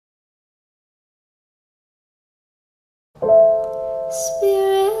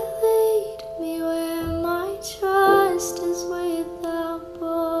Spirit, lead me where my trust is without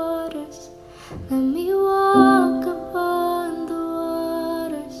borders. Let me walk upon the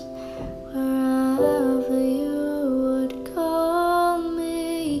waters wherever you would call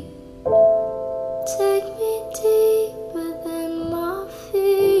me. Take me deeper than my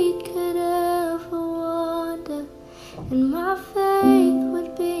feet could ever wander, and my faith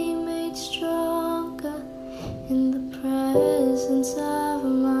would be made stronger in the presence of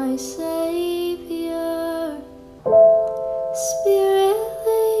my Savior. Spirit,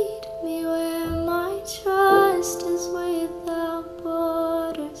 lead me where my trust is without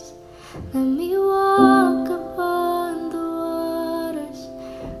borders. Let me walk upon the waters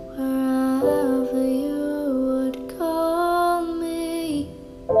wherever you would call me.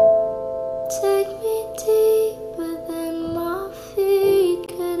 Take me deeper than my feet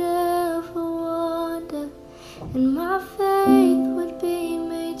could ever wander, and my faith would be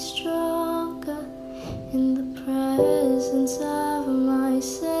made stronger in the presence of my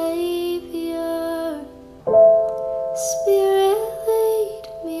Savior. Spirit, lead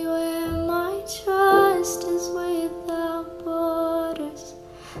me where my trust is without borders.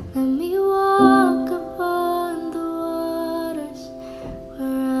 Let me walk upon the waters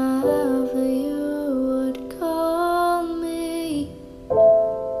wherever you would call me.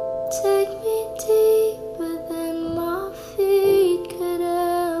 Take me deeper than my feet could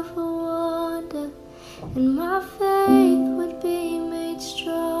ever wander, and my faith would be made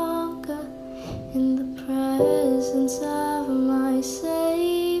stronger in the presence of my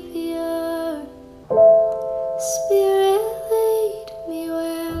Savior. Spirit, lead me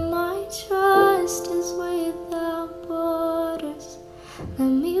where my trust is without borders. Let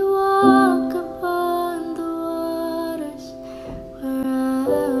me walk upon the waters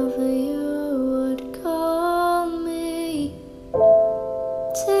wherever you would call me.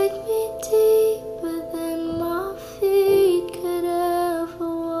 Take me deeper than my feet could ever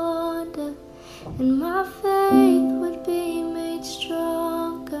wander, and my faith would be made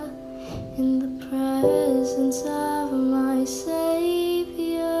stronger in the presence of my Savior.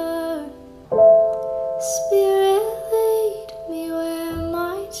 Spirit, lead me where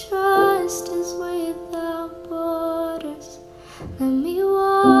my trust is without borders. Let me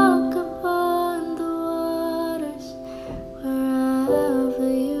walk upon the waters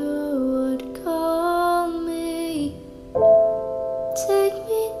wherever you would call me. Take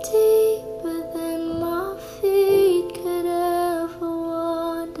me deeper than my feet could ever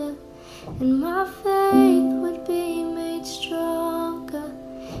wander, and my faith would be made stronger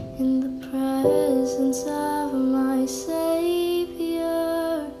in the presence of my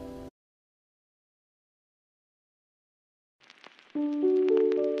Savior.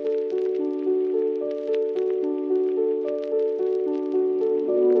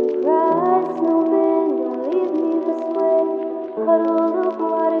 Christ, no man, don't leave me this way. Puddle of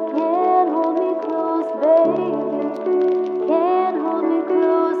water can't hold me close, baby. Can't hold me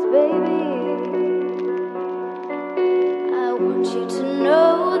close, baby. I want you to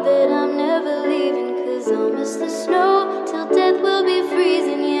know that I'm never leaving, 'cause I'll miss the snow till death will be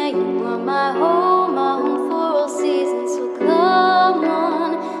freezing. Yeah, you are my home for all seasons. So come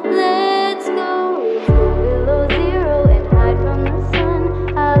on, let's go below zero and hide from the sun.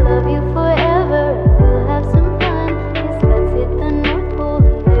 I love you forever and we'll have some fun. Yes, let's hit the North Pole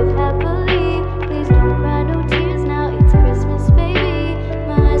and live happily. Please don't cry no tears now, it's Christmas, baby.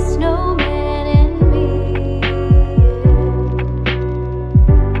 My snowman and me.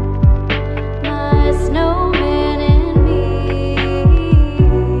 My snowman and me.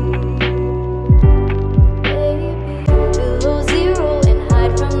 Baby, below zero and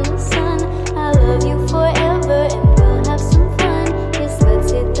hide from the sun. I love you forever and we'll have some fun. Yes,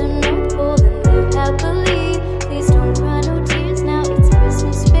 let's hit the North Pole and live happily. Please don't cry no tears now, it's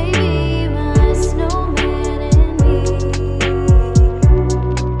Christmas, baby. My snowman and me.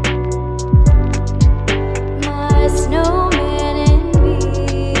 My snowman and me.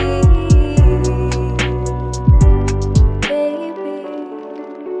 Baby,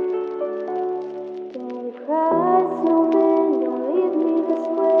 don't cry, snowman, don't leave me this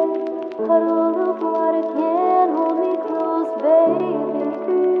way. Puddle of water can't hold me close, baby.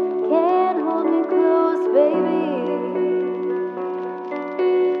 Can't hold me close, baby.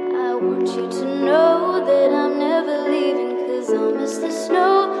 I want you to know that I'm never leaving, 'cause I'll miss the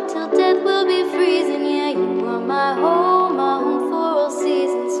snow till death will be freezing. Yeah, you are my home for all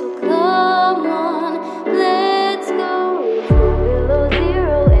seasons. So come on, let's go below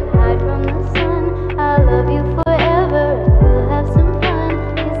zero and hide from the sun. I love you forever and we'll have some fun.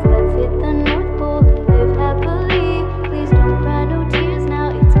 Yes, let's hit the North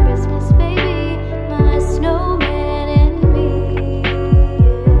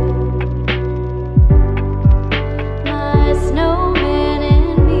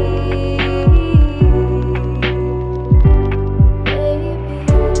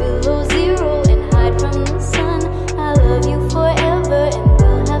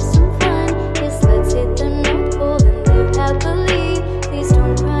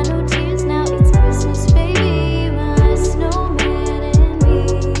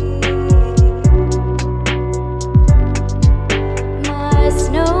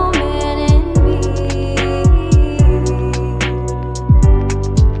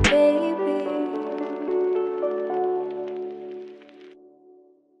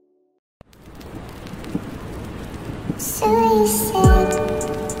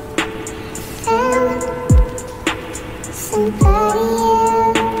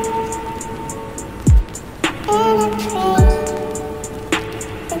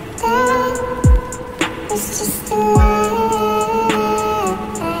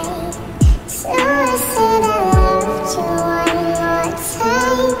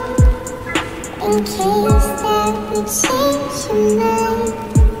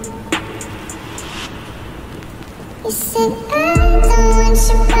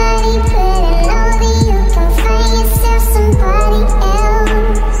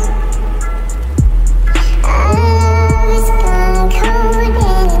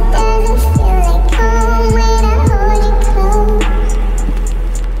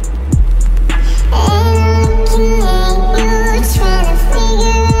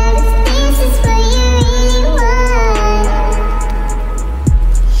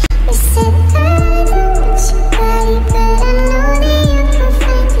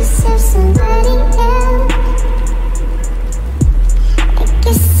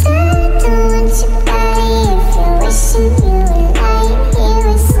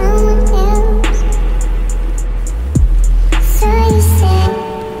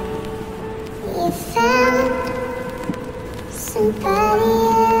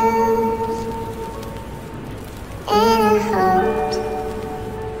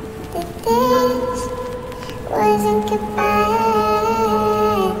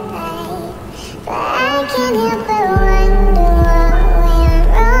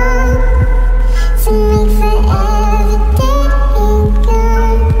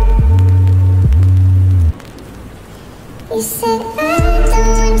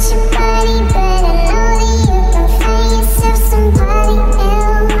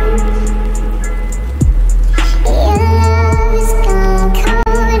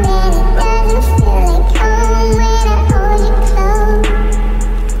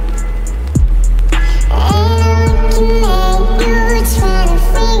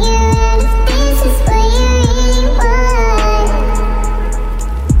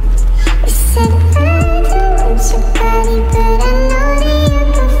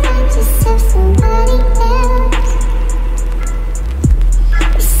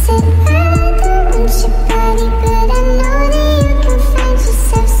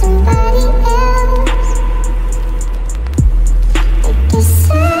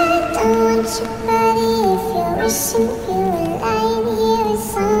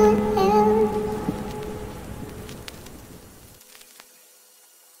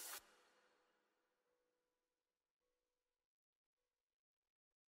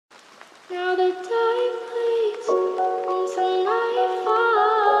Now the time bleeds into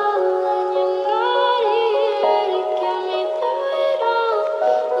nightfall, and you're not here to get me through it all. I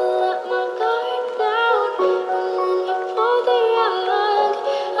let my guard down, and then you pulled the rug.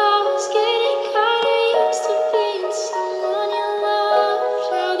 I was getting kinda used to being someone you loved.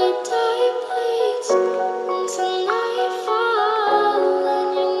 Now the time bleeds into nightfall, and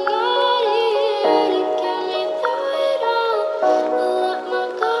you're not here to get me through it all. I let my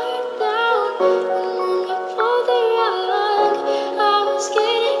guard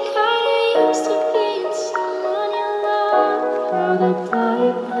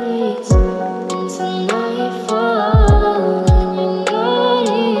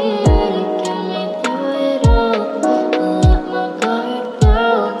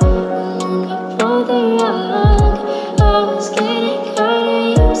down, and then you pulled the rug. I was getting kinda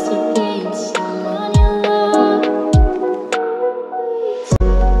used to being someone you loved. Now the tide bleeds into nightfall, and you're not here to get me through it all. I let my guard down, and then you pulled the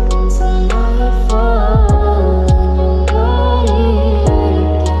rug. I was getting kinda used to being someone you loved. Into nightfall, and you're not here to get me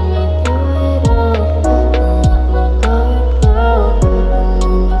through it all. I let my guard down, and then you pulled the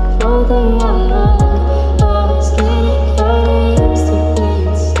rug. I was getting kinda used to being someone you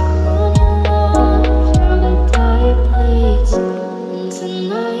loved. Now the tide bleeds into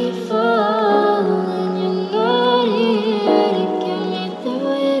nightfall, and you're not here to get me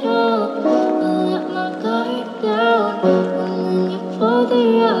through it all. I let my guard down, and then you pulled the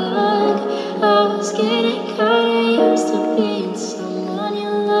rug. I was getting kinda used to being someone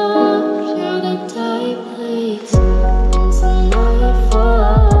you loved. Now the tide bleeds into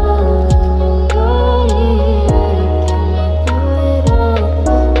nightfall, and you're not here to get me through it all. I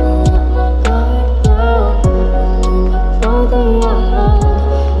let my guard down, and then you pulled the rug.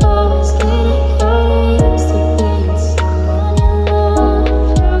 I was getting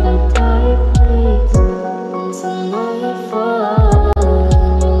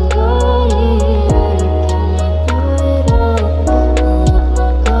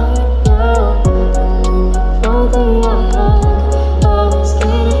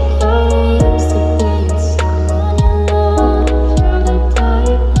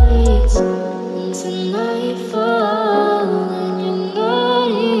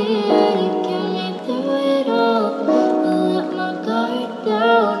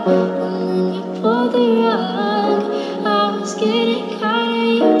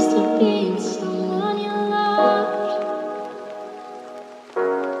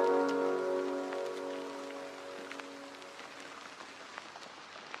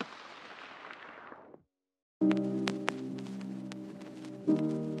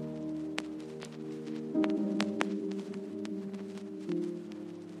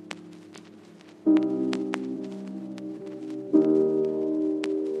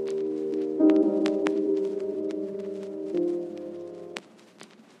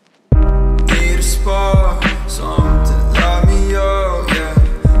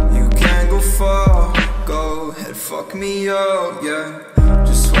me up, yeah.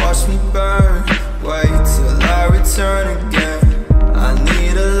 Just watch me burn, wait till I return again. I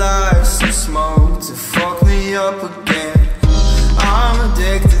need a light, some smoke to fuck me up again. I'm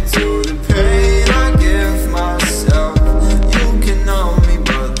addicted to the pain I give myself. You can numb me,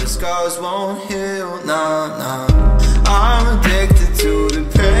 but the scars won't heal, nah, nah. I'm addicted to the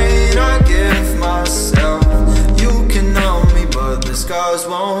pain I give myself. You can numb me, but the scars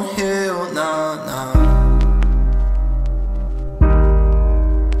won't heal, nah, nah.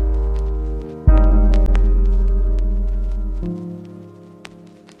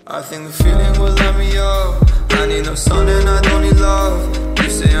 I think the feeling will let me up. I need no sun and I don't need love. You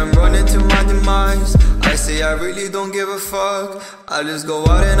say I'm running to my demise. I say I really don't give a fuck. I just go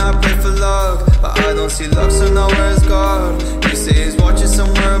out and I pray for luck, but I don't see luck, so now where's God? You say he's watching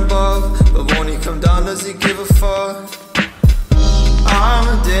somewhere above, but won't he come down, does he give a fuck?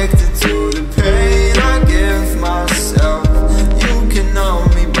 I'm addicted to the pain I give myself. You can numb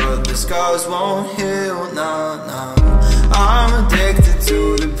me, but the scars won't heal, nah, nah. I'm addicted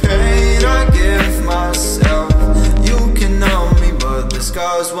to the pain I give myself. You can numb me, but the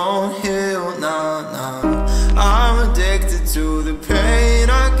scars won't heal, nah, nah. I'm addicted to the pain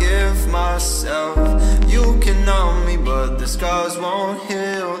I give myself. You can numb me, but the scars won't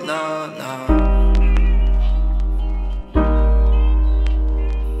heal, nah, nah.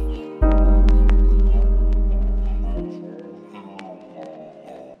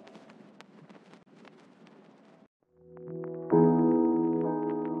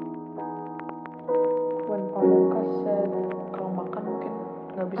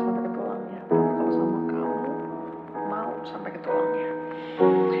 Gak bisa sampai ke tulangnya, tapi kalau sama kamu mau sampai ke tulangnya.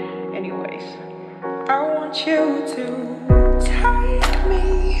 Anyways, I want you to take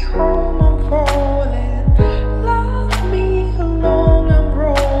me home, I'm falling. Love me along, I'm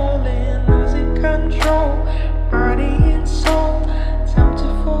rolling, losing control, body and soul, time to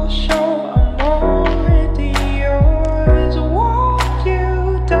fall short. I'm already yours. Walk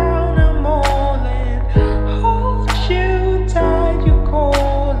you down, I'm all in. Hold you tight, you call.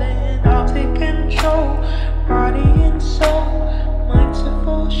 Body and soul, mind to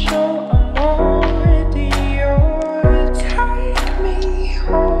fall short. I'm already yours. Take me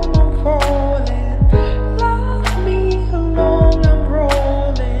home, I'm falling. Love me along, I'm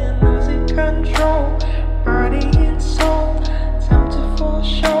rolling, losing control. Body and soul, time to fall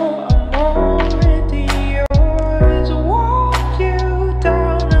short. I'm already yours. Walk you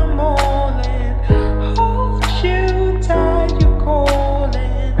down, I'm all in. Hold you tight, you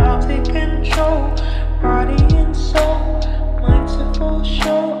calling. I'll take control. Body and soul, mind to fall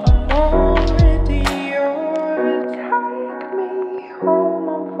short. I'm already yours. Take me home,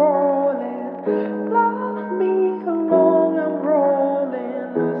 I'm falling. Love me along, I'm rolling,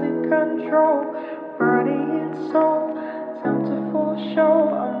 losing control. Body and soul, time to fall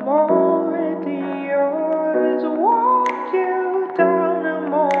short. I'm already yours. Walk you down,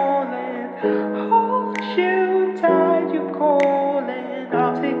 I'm all in. Hold you tight, you calling.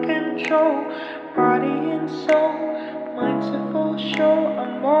 I'll take control. Body and soul, mind to fall short.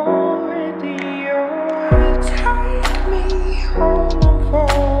 I'm already yours. Take me home, I'm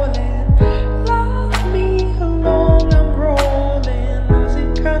falling. Love me along, I'm rolling,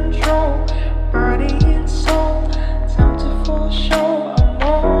 losing control. Body and soul, time to fall short. I'm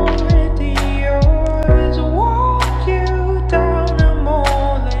already yours. Walk you down, I'm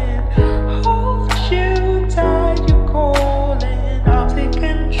all in. Hold you tight, you calling. I'll take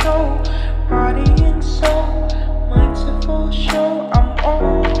control. Body and soul, mind to fall short. I'm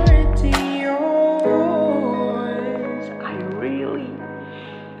already yours. I really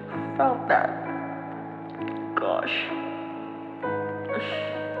felt that. Gosh.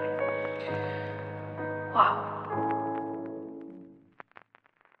 Wow.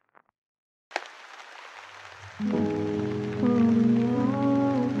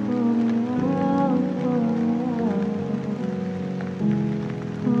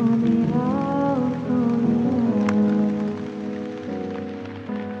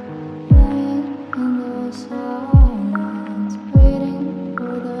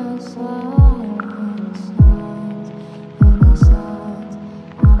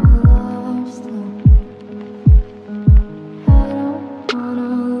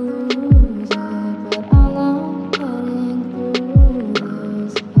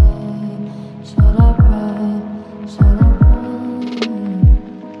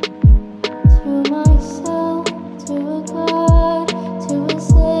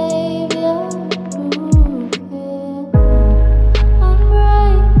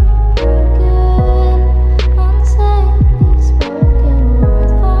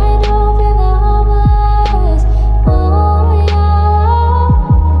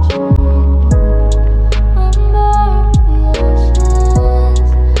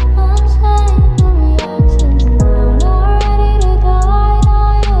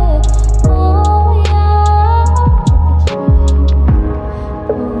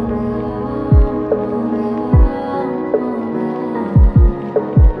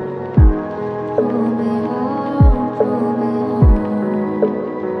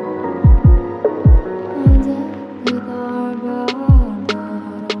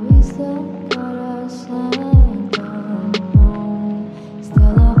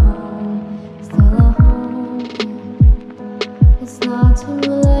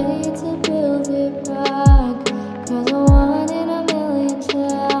 too late to build it back, 'cause a one in a million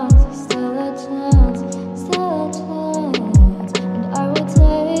chance is still a chance, still a chance. And I will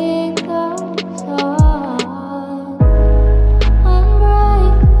take those odds.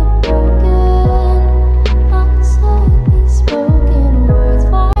 Unbreak the broken, unsay these spoken words.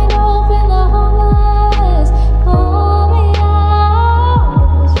 Find hope in the homeless. Pull me out of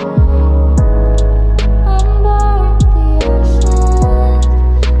this rain. Unburn the ocean,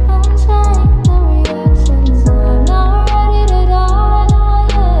 unchain the reactions. I'm not ready to die, not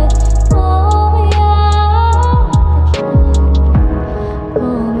yet. Pull me out of the train.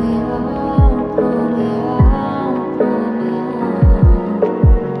 Pull me out, pull me out, pull me out.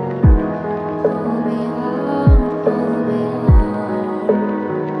 Pull me out, pull me out.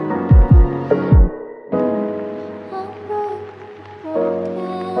 Unbreak the broken,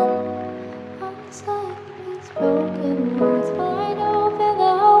 unsay these broken words. Find hope in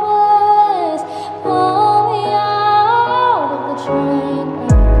the hopeless. Pull me out of the train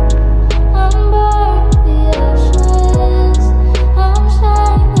wreck. Unburn the ashes,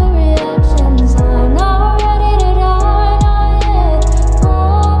 unchain the reactions. I'm not ready to die, not yet.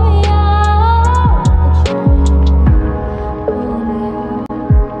 Pull me out of the train. Pull me out,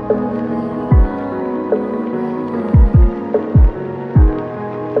 pull me out, pull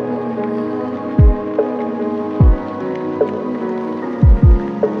me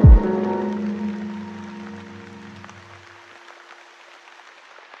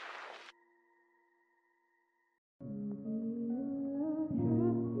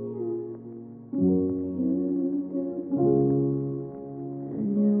I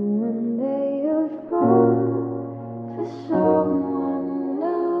knew one day you'd fall for someone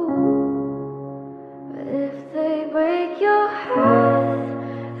new. But if they break your heart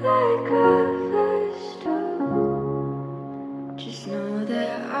like I first do, just know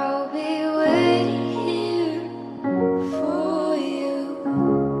that I'll be waiting here for you.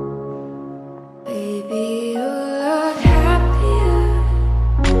 Baby, you look happier,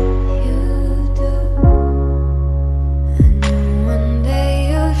 you do. I knew one day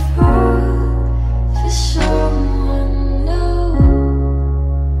you'd fall for someone new.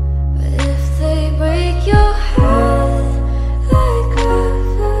 But if they break your heart like I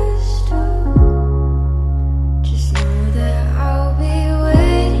first do, just know that I'll be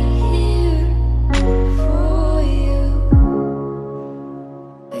waiting here for you.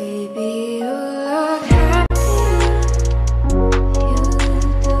 Baby, you look happier, you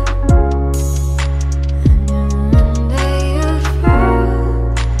do. I knew one day you'd fall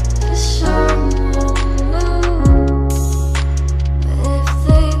for someone new. But if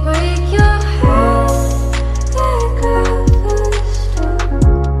they break your heart like I first do,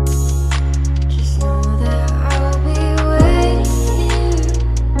 just know that I'll be waiting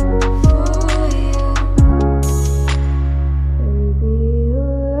here for you. Baby, you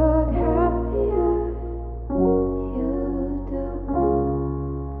look happier, you do.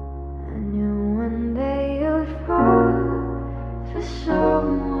 I knew one day you'd fall for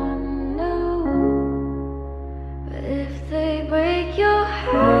someone new. But if they break your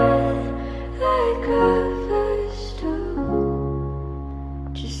heart like I first do,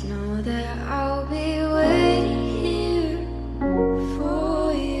 just know that I'll be waiting here for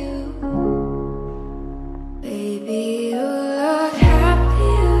you. Baby, you look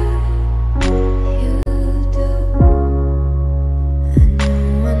happier, you do. I knew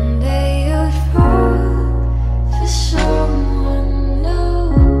one day you'd fall for someone new.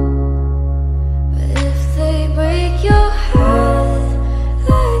 But if they break your heart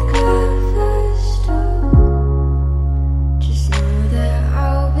like I first do, just know that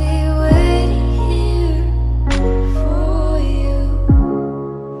I'll be waiting here for you.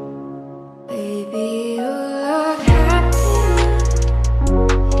 Baby, you look happier,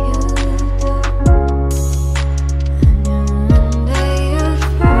 you do. I knew one day you'd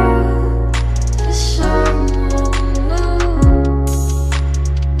fall for someone new.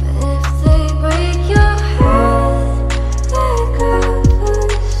 But if they break your heart like I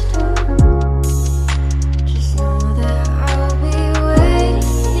first do, just know that I'll be waiting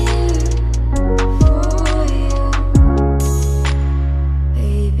here for you.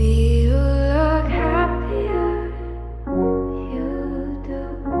 Baby, you look happier, you do.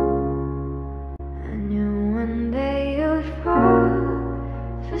 I knew one day you'd fall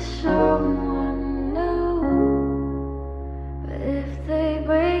for someone new. But if they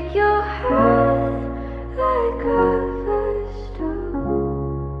break your heart like I first do,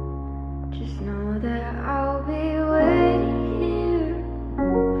 just know that I'll be waiting here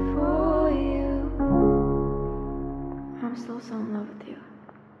for you. I'm still so in love with you.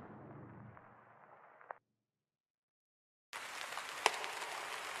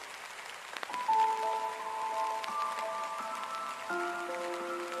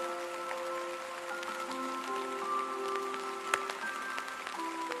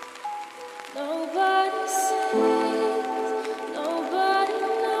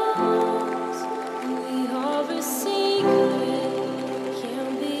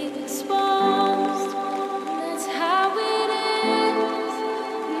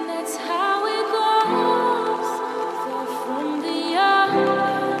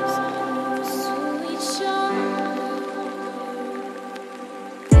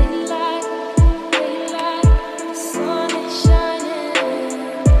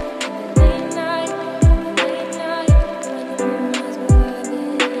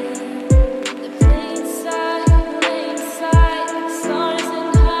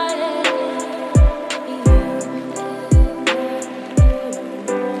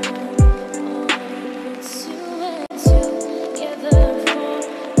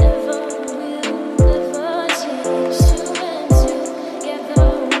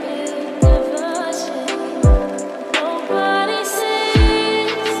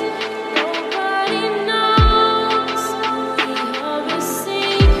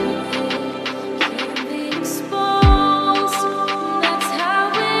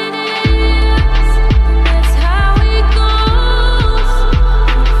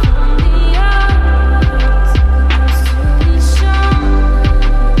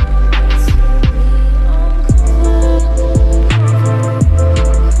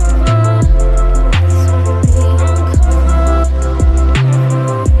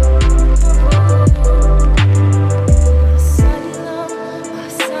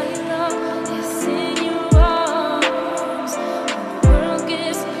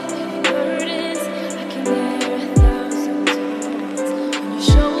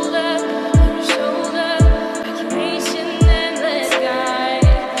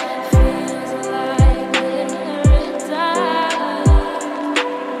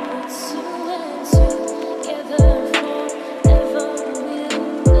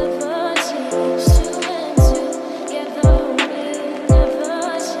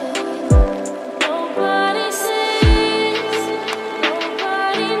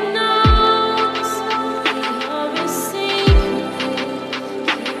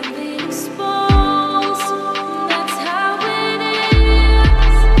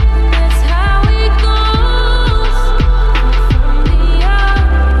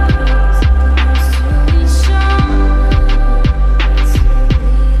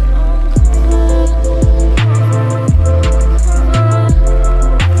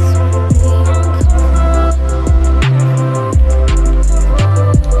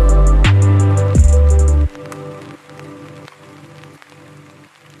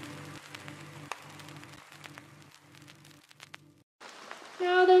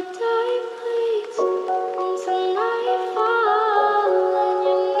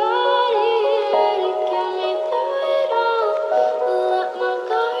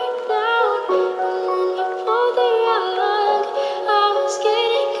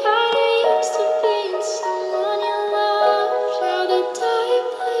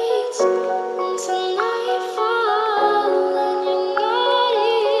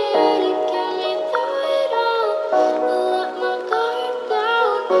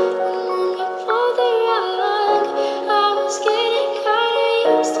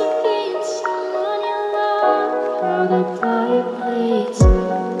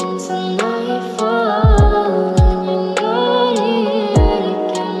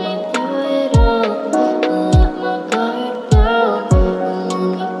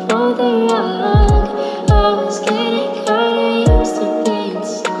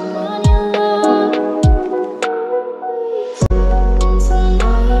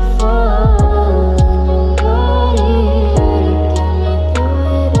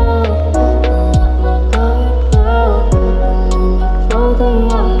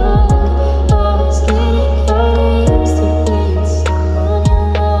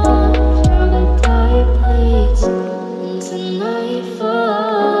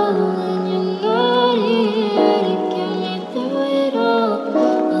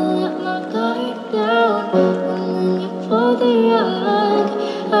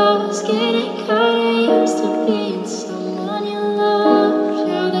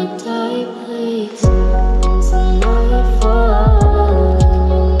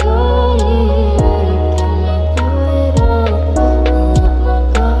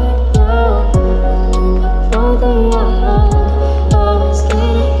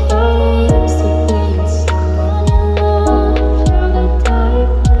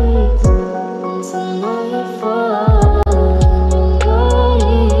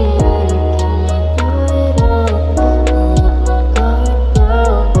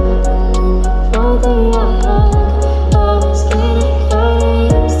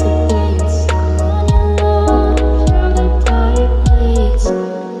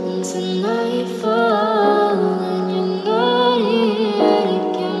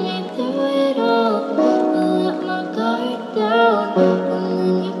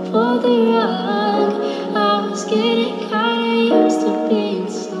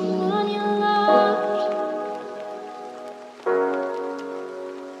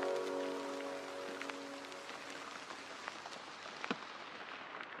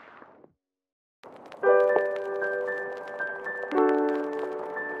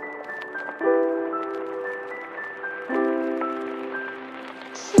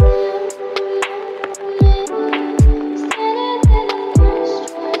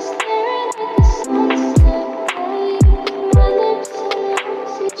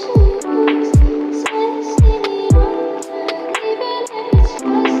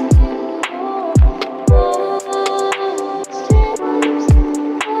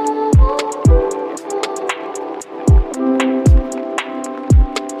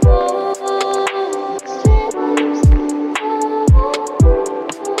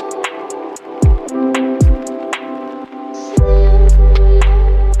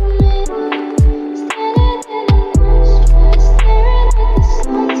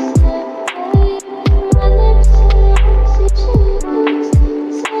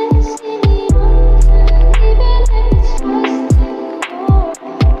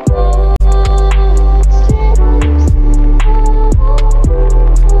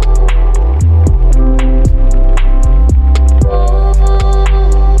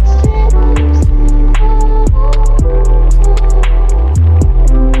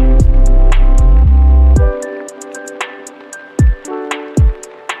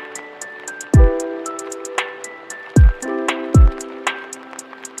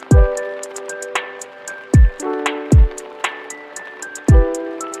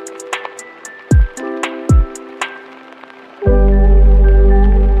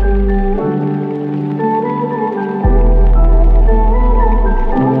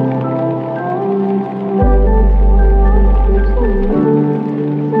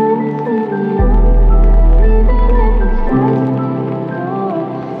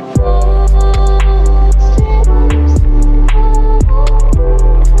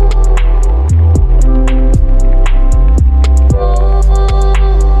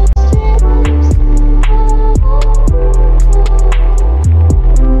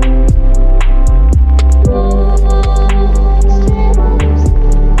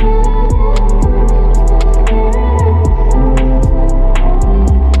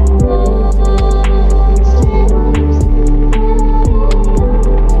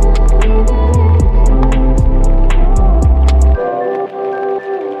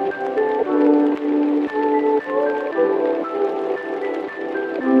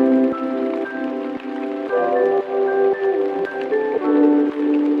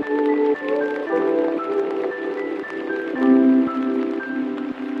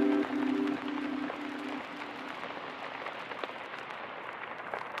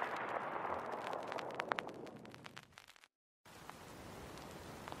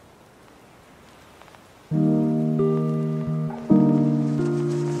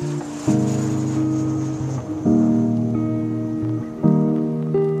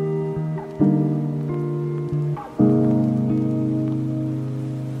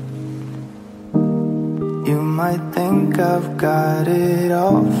 might think I've got it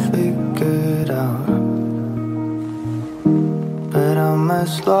all figured out, but I'm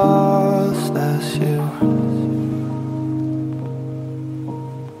as lost as you.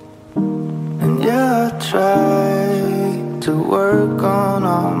 And yeah, I try to work on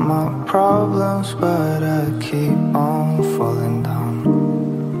all my problems, but I keep on falling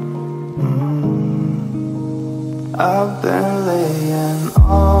down. I've been laying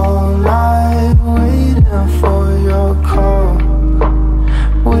all night waiting for your call,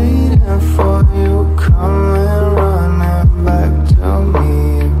 waiting for you coming running back to me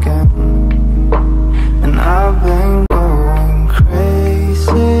again. And I've been going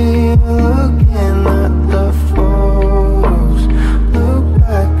crazy looking at the photos, look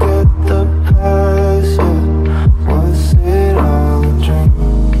back at the past, yeah. Was it all a dream?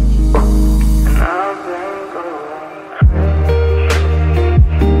 And I've been going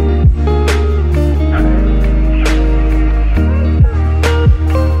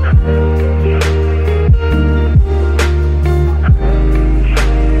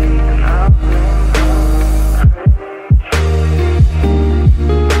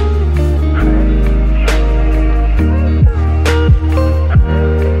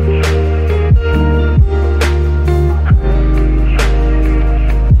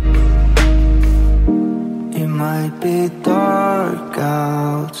be dark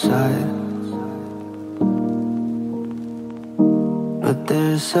outside, but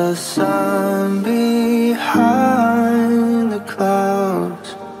there's a sun behind the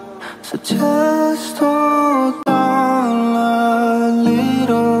clouds. So just hold on a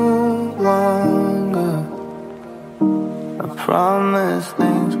little longer. I promise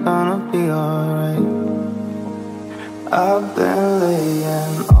things gonna be alright. I've been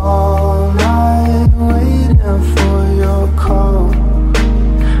laying all night waiting for your call,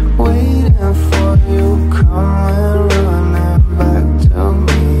 waiting for you coming running back to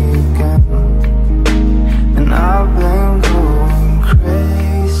me again. And I've been going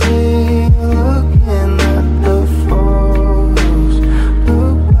crazy looking at the photos,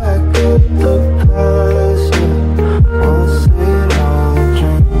 look back at the past, yeah. Was it all a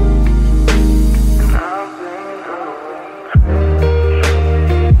dream? And I've been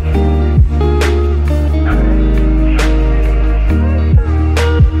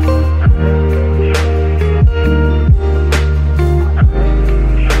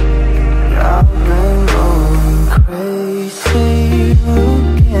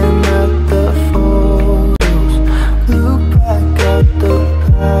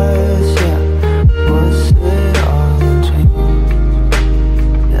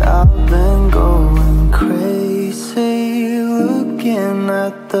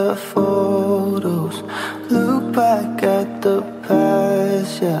the photos, look back at the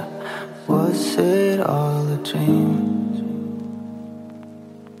past, yeah. Was it all a dream?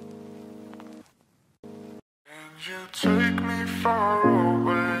 Can you take me far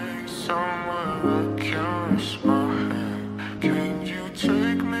away, somewhere I can rest my head? Can you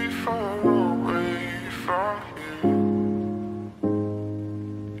take me far away from here?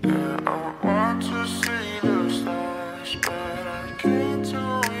 Yeah, I want to see the stars, but I can't do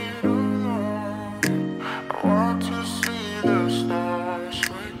it alone. I want to see the stars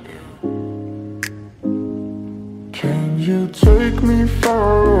with you. Can you take me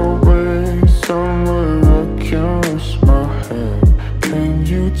far away, somewhere I can rest my head? Can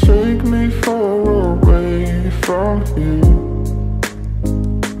you take me far away from here?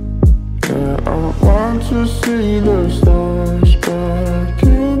 Yeah, I want to see the stars, but I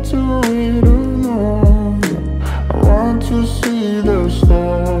can't do it alone. I want to see the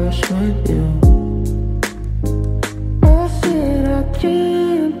stars with you. I said I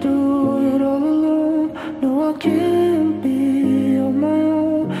can't do it all alone. No, I can't be on my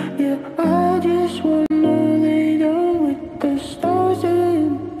own. Yeah, I just wanna lay down with the stars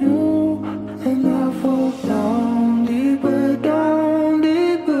and you. And I fall down deeper,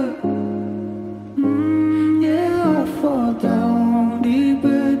 yeah, I fall down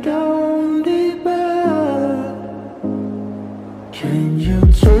deeper, Can you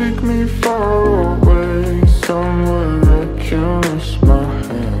take me far away, somewhere I can rest my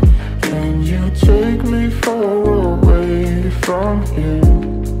head? Can you take me far away from here?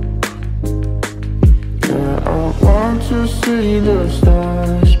 Yeah, I want to see the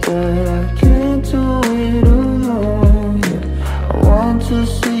stars, but I can't do it alone. Yeah, I want to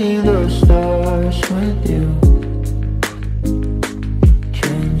see the stars with you.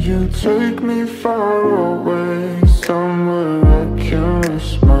 Can you take me far away, somewhere I can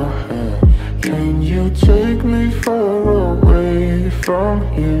rest my head? Can you take me far away from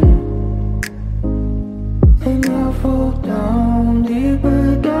here? And I fall down deeper,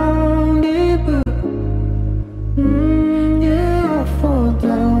 yeah, I fall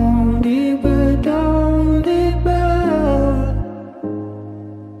down deeper,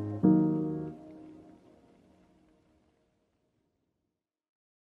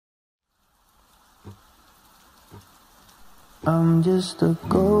 I'm just a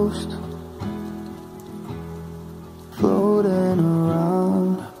ghost floating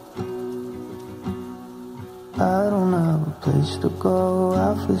around. I don't have a place to go,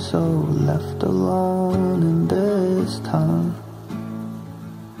 I feel so left alone in this town.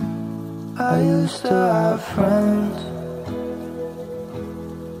 I used to have friends,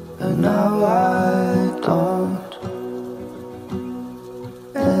 and now I don't.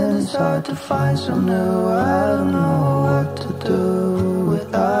 And it's hard to find some new, I don't know what to do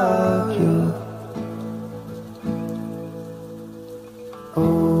without you.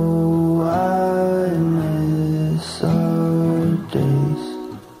 Oh, I miss our days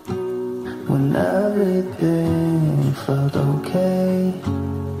when everything felt okay,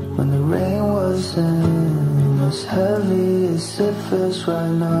 when the rain wasn't as heavy as it feels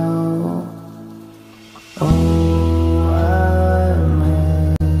right now. Oh, I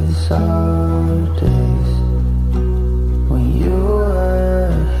miss our days when you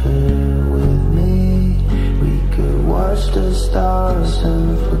were here with me. We could watch the stars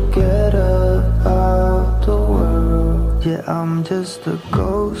and forget about the world. Yeah, I'm just a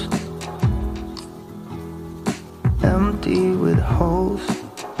ghost, empty with holes,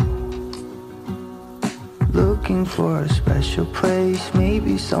 looking for a special place,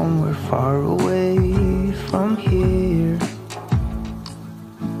 maybe somewhere far away from here.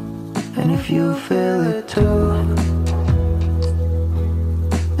 And if you feel it too,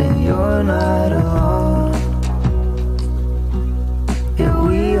 then you're not alone. Yeah,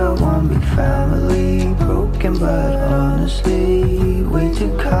 we are one big family, broken but honestly way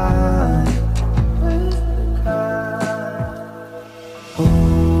too kind.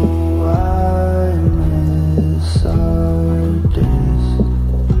 Oh, I miss our days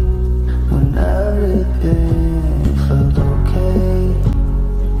when everything felt okay,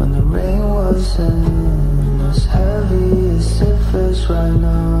 when the rain wasn't as heavy as it feels right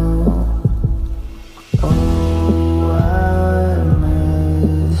now. Oh, I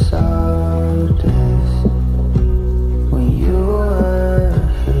miss our days when you were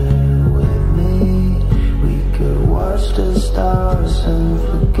here with me. We could watch the stars and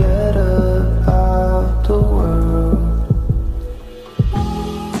forget about the world.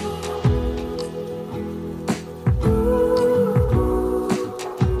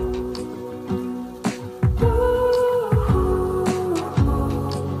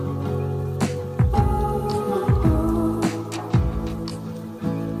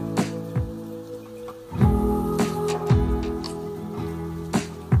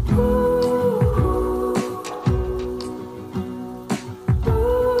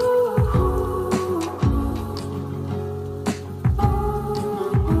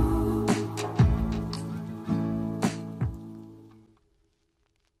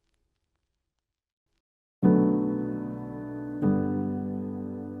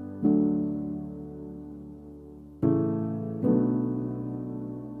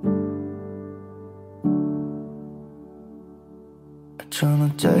 Tryna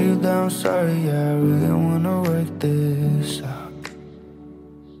tell you that I'm sorry, yeah, I really wanna work this out.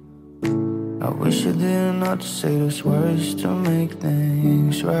 I wish I didn't have to say those words to make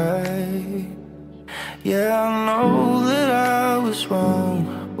things right. Yeah, I know that I was wrong.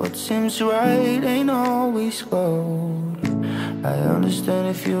 What seems right ain't always gold. I understand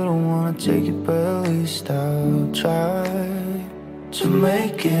if you don't wanna take it, but at least I'll try to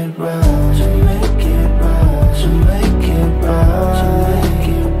make it right, to make it right, to make it right, to make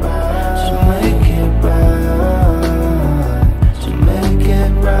it right, to make it right, to make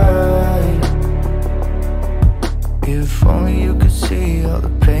it right. If only you could see all the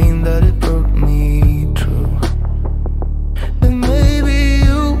pain that it broke me through, then maybe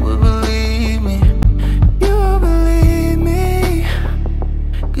you would believe me, you would believe me.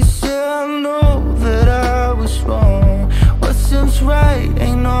 'Cause yeah, I know that I was wrong. What seems right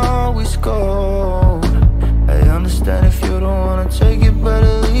ain't always gold. I understand if you don't wanna take it, but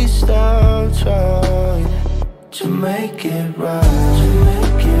at least I'll try to make it right, to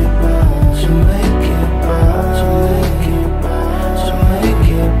make it right, to make it right, to make it right, to make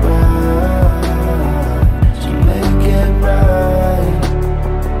it right, to make it right,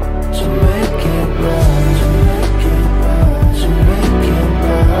 to make it right, to make it right, to make it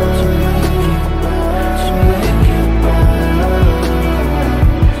right, to make it right,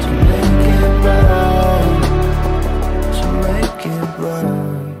 to make it right, to make it right,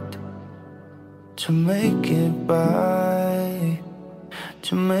 to make it right, to make it right,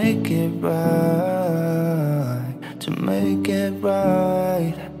 to make it right, to make it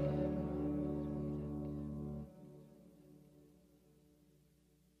right.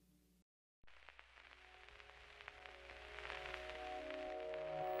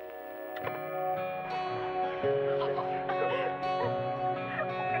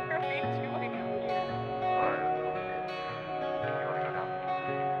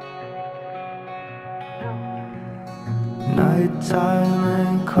 Nighttime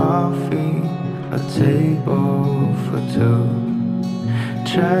and coffee, a table for two.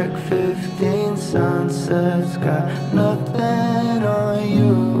 Track 15 sunsets, got nothing on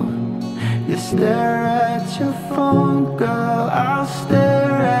you. You stare at your phone, girl, I'll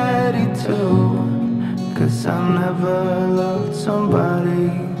stare at it too. 'Cause I never loved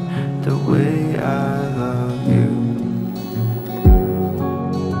somebody the way I love you.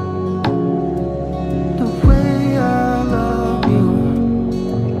 The way I love you.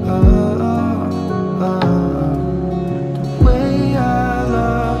 The way I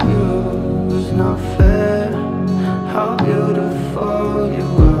love you is not fair. How beautiful you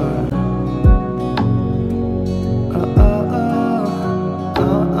are.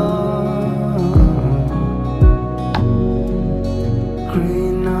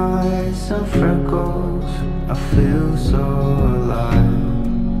 Green eyes and freckles, I feel so alive.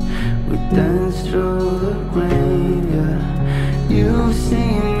 We dance through the rain, yeah. You've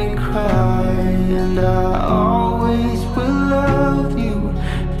seen me cry, and I always will love you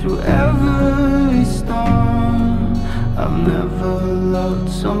through every storm. I've never loved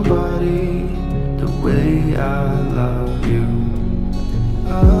somebody the way I love you.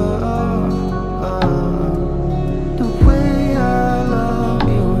 The way I love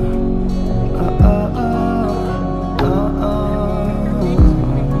you.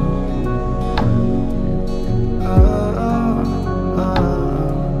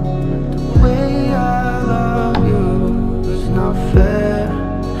 The way I love you is not fair.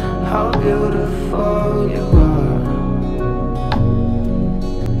 How beautiful you are.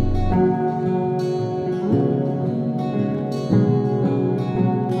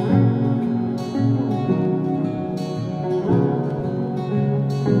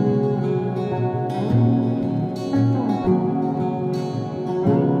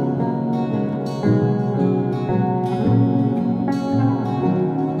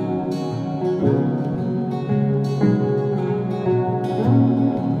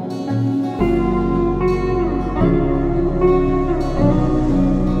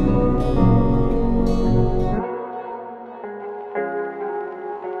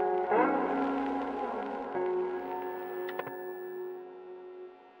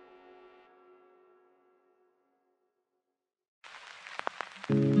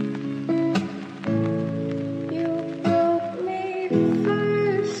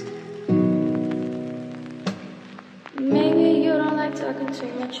 Maybe you don't like talking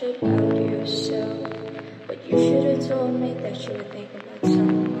too much about yourself, but you should have told me that you were thinking about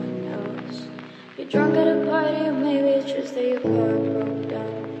someone else. You're drunk at a party, or maybe it's just that your car broke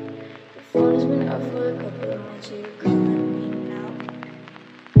down. The phone has been up for a couple of months, so you're calling me now.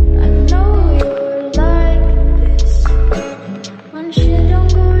 I know you're like this. When shit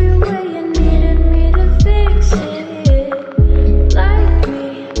don't go your way, you needed me to fix it. Like me,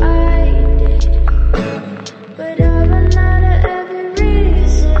 I did. But I run out of every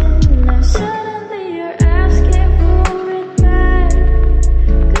reason. Now suddenly you're asking for it back.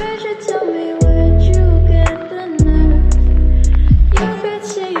 Could you tell me where'd you get the nerve? You could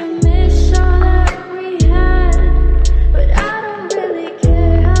say you miss all that we had, but I don't really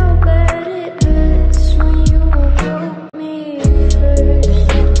care how bad it hurts when you broke me first.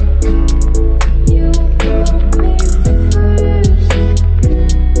 You broke me first.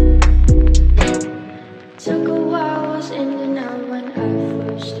 Took a while, was in and out when I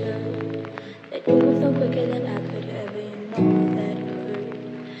first heard that you moved on quicker than I could ever, you know that hurt.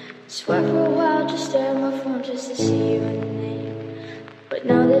 Swear for a while, just stare at my phone just to see your name. But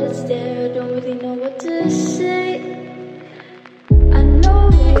now that it's there, I don't really know what to say. I know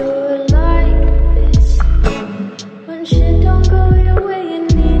you're like this. When shit don't go your way, you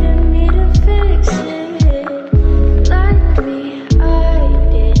needed me to fix it. Like me, I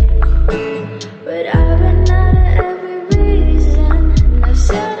did. But I ran out of every reason. Now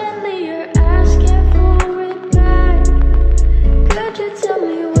suddenly you're asking for it back. Could you tell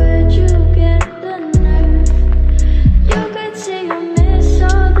me where'd you get the nerve? You could say you miss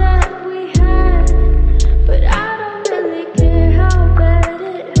all that we had, but I don't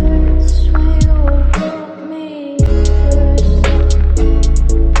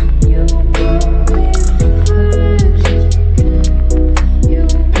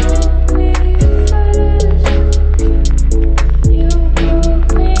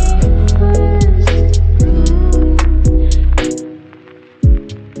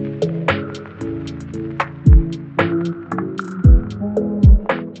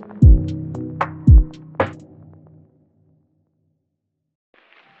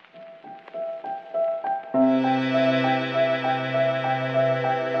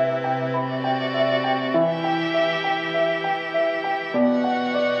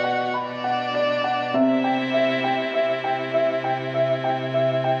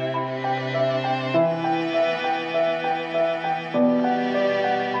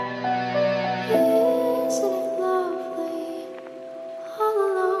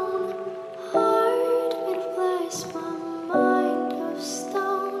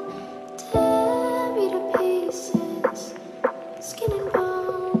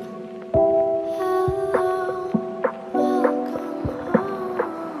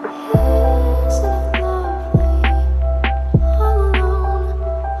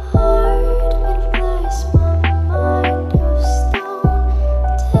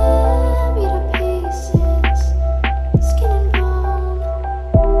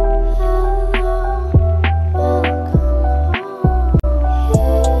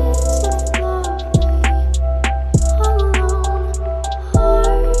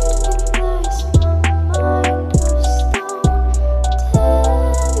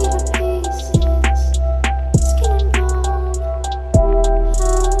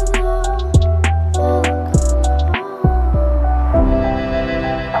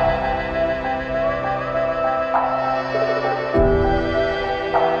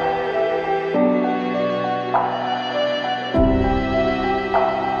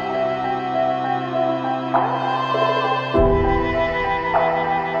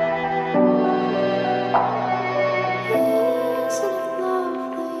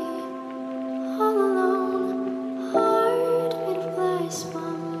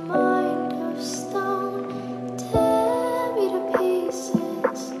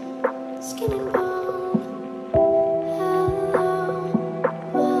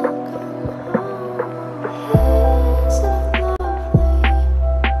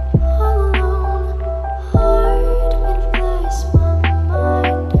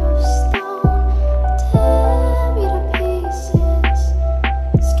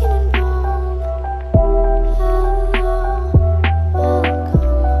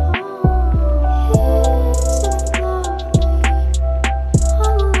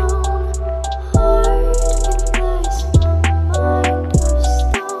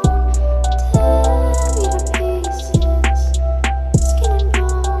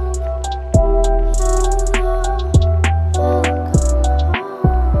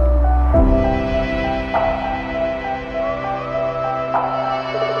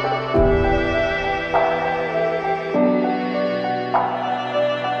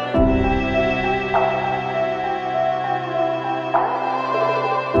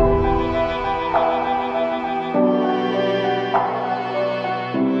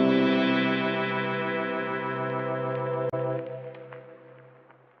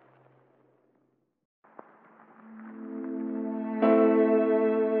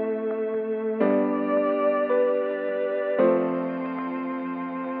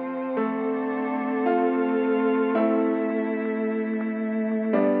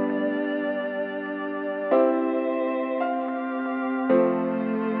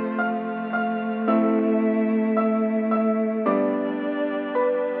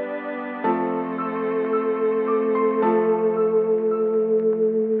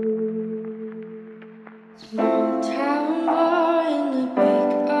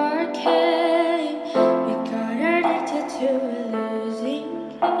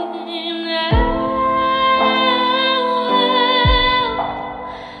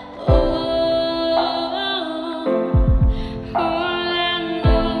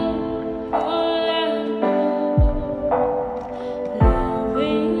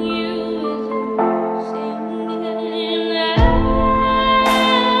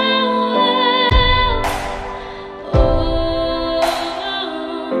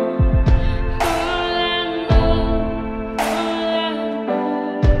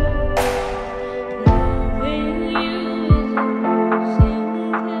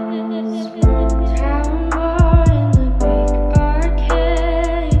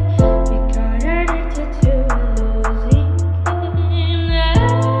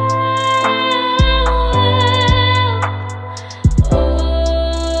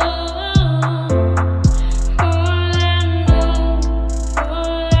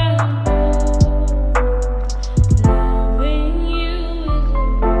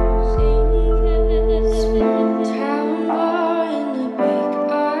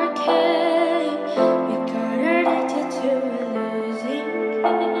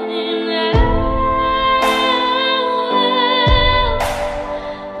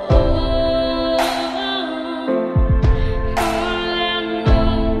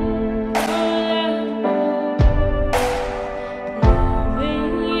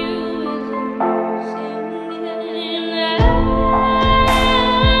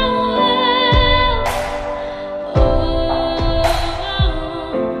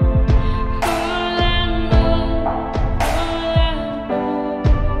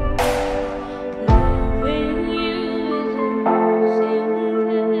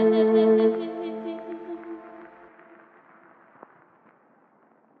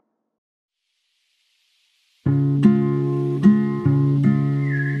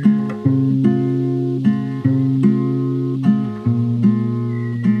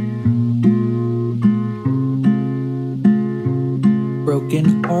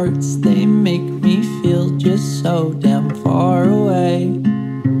broken hearts, they make me feel just so damn far away.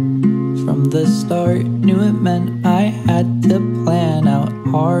 From the start, knew it meant I had to plan out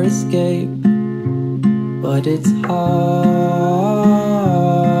our escape. But it's hard,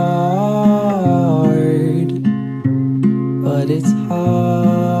 but it's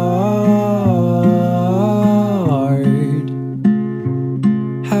hard.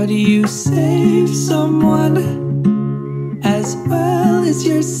 How do you save someone as well as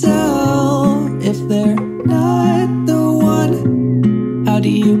yourself if they're not the one? How do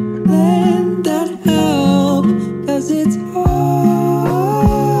you lend that help? 'Cause it's hard.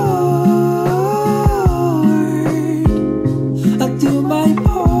 I'll do my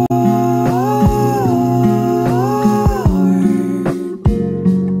part.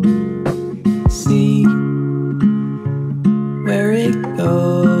 See where it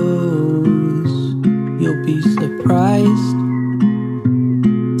goes. You'll be surprised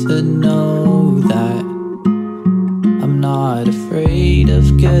to know that I'm not afraid of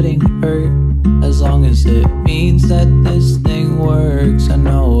getting hurt, as long as it means that this thing works. I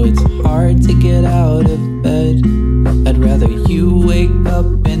know it's hard to get out of bed. I'd rather you wake up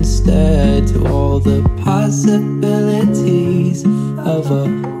instead to all the possibilities of a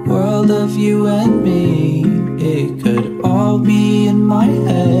world of you and me. It could all be in my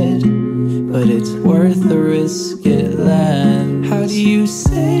head, but it's worth the risk it lends. How do you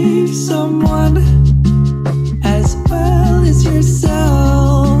save someone as well as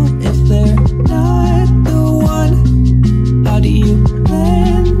yourself if they're not the one? How do you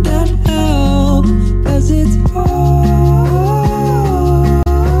lend that help? 'Cause it's hard.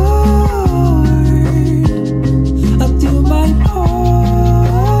 I'll do my part.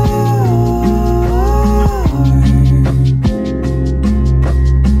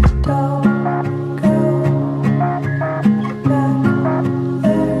 Don't go back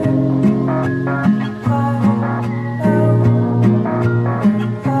there.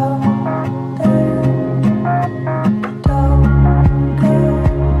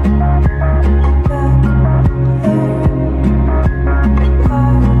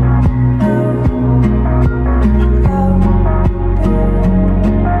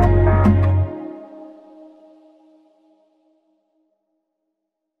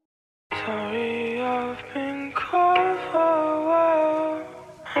 Sorry, I've been cold for a while.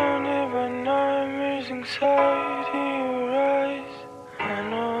 Haunted by nightmares, anxiety rise. I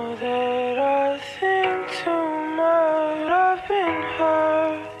know that I think too much. I've been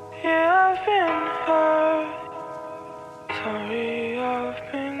hurt, yeah, I've been hurt. Sorry, I've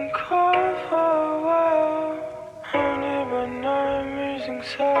been cold for a while. Haunted by nightmares,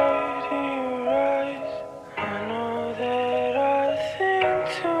 anxiety rise. I know that I think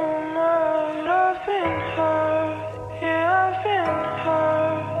too much. I've been hurt, yeah, I've been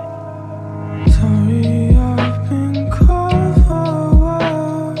hurt. Sorry, I've been cold for a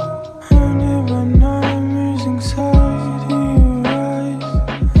while. Haunted by nightmares, anxiety rise.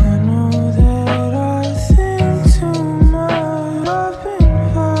 I know that I think too much. I've been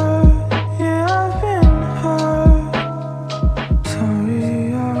hurt, yeah, I've been hurt. Sorry,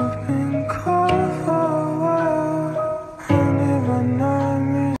 I've been cold for a while. Haunted by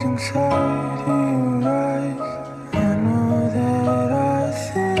nightmares, anxiety rise. I know that I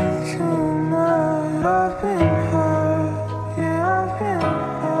think too much. I've been hurt, yeah, I've been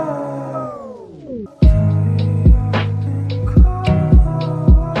hurt. Sorry, I've been cold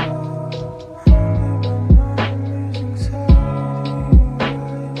for a while. Haunted by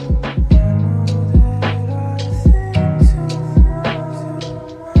nightmares, anxiety rise. I know that I think too much.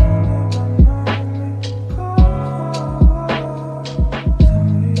 Haunted by nightmares, cold for a while.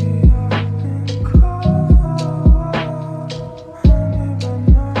 Sorry, I've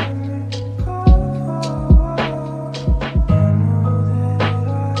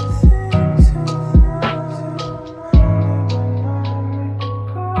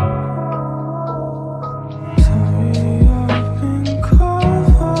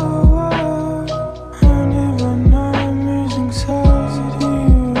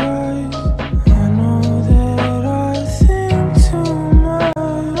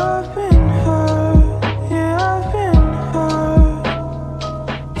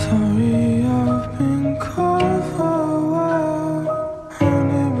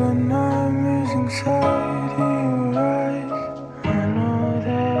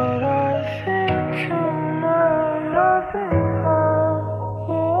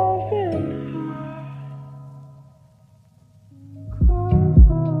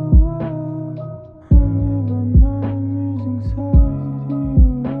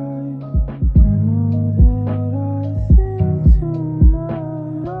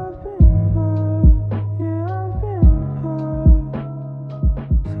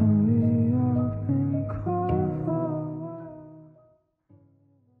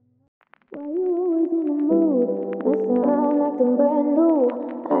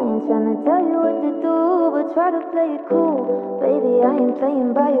but try to play it cool. Baby, I ain't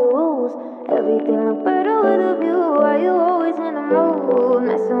playing by your rules. Everything look better with a view. Why you always in the mood?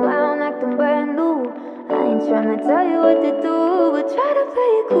 Messing around, acting brand new. I ain't tryna tell you what to do, but try to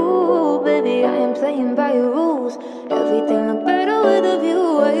play it cool. Baby, I ain't playing by your rules. Everything look better with a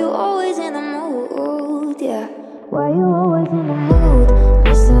view. Why you always in the mood? Yeah. Why you always in the mood?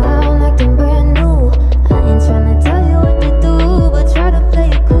 Messing around, acting brand new. I ain't tryna tell you what to do, but try to play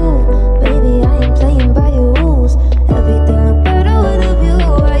it cool. Baby, I ain't playing by your rules. Everything look better with a view.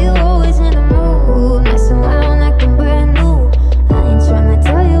 Why you always in the mood? Messing around, acting brand new. I ain't tryna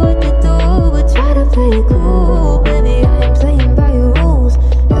tell you what to do, but try to play it cool. Baby, I ain't playing by your rules.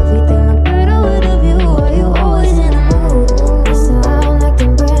 Everything look better with a view. Why you always in the mood? Messing around,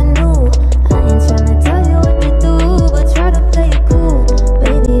 acting brand new. I ain't tryna tell you what to do, but try to play it cool.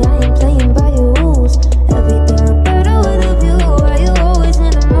 Baby, I ain't playing by your rules. Everything look better with a view. Why you always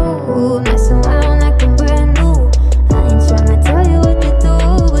in the mood? Messing around, acting brand new. I ain't tryna tell you what to do,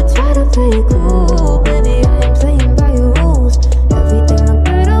 but try to play it cool. Baby, I ain't playing by your rules. Everything look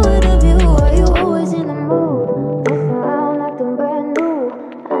better with a view. Why you always in the mood? Messing around, acting brand new.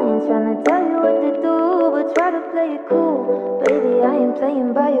 I ain't tryna tell you what to do, but try to play it cool. Baby, I ain't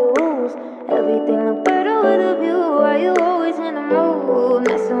playing by your rules. Everything look better with a view. Why you always in the mood?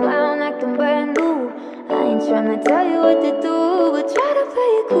 Messing around, acting brand new. I ain't tryna tell you what to do, but try to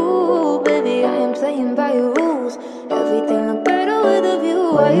play it cool. Baby, I ain't playing by your rules. Everything look better with a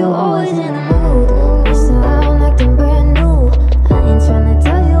view. Why you always in the mood? Messing around, acting brand new. I ain't tryna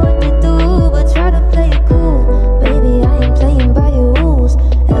tell you what to do, but try to play it cool. Baby, I ain't playing by your rules.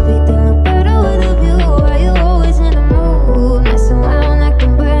 Everything look better with a view. Why you always in the mood? Messing around,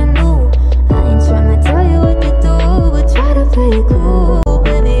 acting brand new. I ain't tryna tell you what to do, but try to play it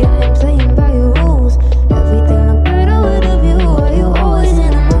cool. Baby, I ain't playing by your rules. Everything look better with a view. Why you always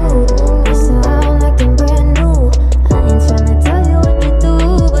in the mood? Messing around, acting brand new. I ain't tryna tell you what to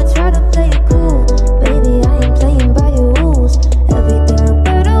do, but try to play it cool. Baby, I ain't playing by your rules. Everything look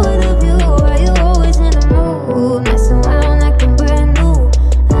better with a view. Why you always in the mood? Messing around, acting brand new.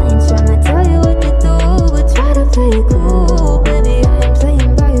 I ain't tryna tell you what to do, but try to play it cool. Baby, I ain't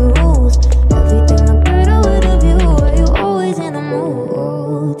playing by your rules. Everything look better with a view. Why you always in the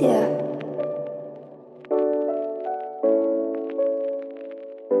mood? Yeah.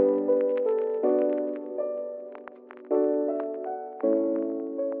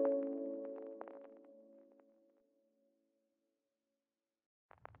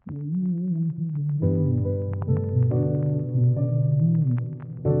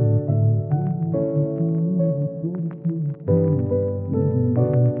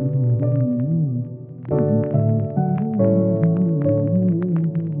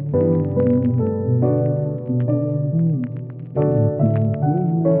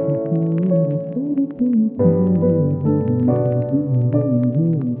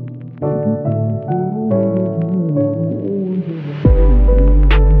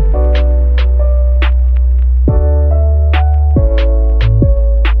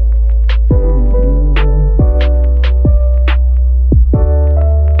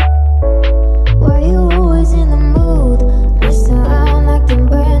 Why you always in the mood? Messing around, acting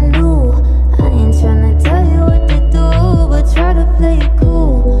brand new. I ain't tryna tell you what to do, but try to play it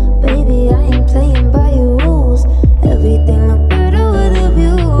cool. Baby, I ain't playing by your rules. Everything look better with a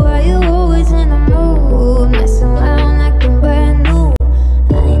view. Why you always in the mood? Messing around, acting brand new.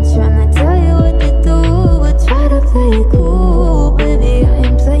 I ain't tryna tell you what to do, but try to play it cool. Baby, I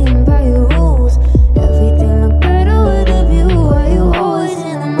ain't playing by your rules. Everything look better with a view. Why you always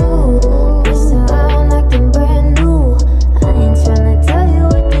in the mood? Messing around, acting brand new. I ain't tryna tell you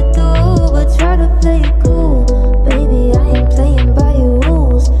what to do, but try to play it cool. Baby, I ain't playing by your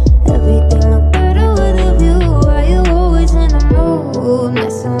rules. Everything look better with a view. Why you always in the mood?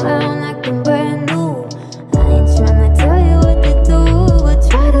 Messing around, acting brand new. I ain't tryna tell you what to do, but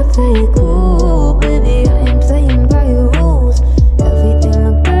try to play it cool. Baby, I ain't playing by your rules. Everything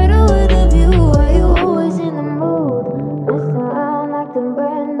look better with a view. Why you always in the mood? Messing around, acting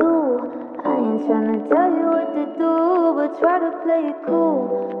brand new. I ain't tryna tell you what to do, but try to play it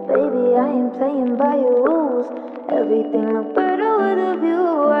cool. Baby, I ain't playing by your rules. Everything look better with a view.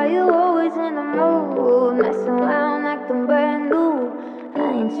 Why you always in the mood? Messing around, acting brand new.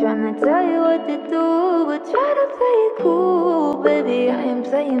 I ain't tryna tell you what to do, but try to play it cool. Baby, I ain't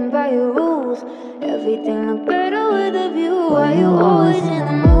playing by your rules. Everything look better with a view. Why you always in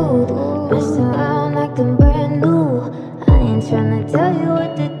the mood? Messing around, acting brand new. I ain't tryna tell you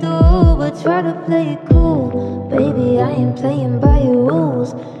what to do, but try to play it cool. Baby, I ain't playing by your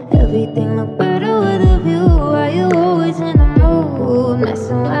rules. Everything look better with a view. Why you always in the mood?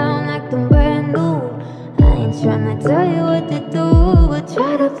 Messing around, acting brand new. I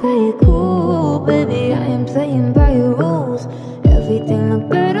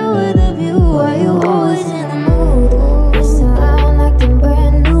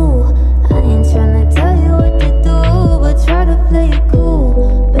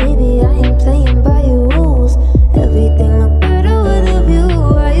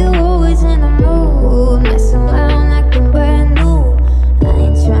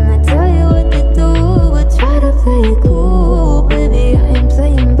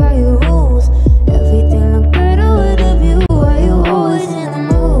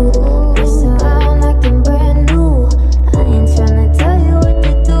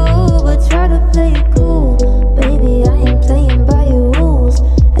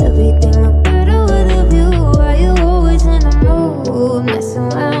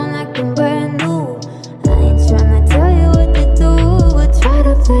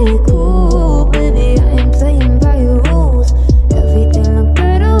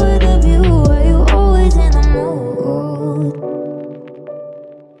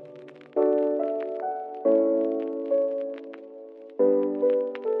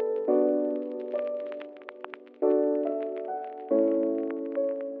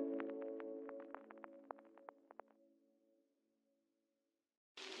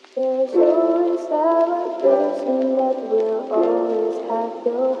There's always that one person that will always have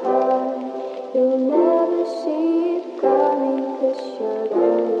your heart. You'll never see it coming 'cause you're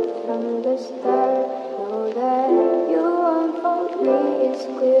lonely from the start. Know that you want for me is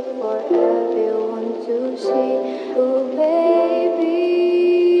clear for everyone to see. Oh baby,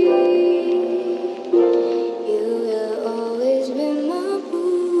 you will always be my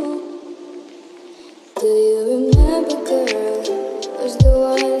boo. Do you remember, girl? Was the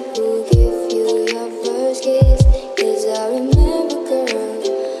one who gave you your first kiss. Yes, I remember, girl.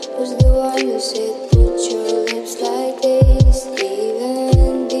 Was the one who said put your lips like this.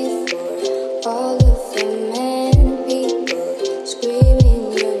 Even before all of the men people screaming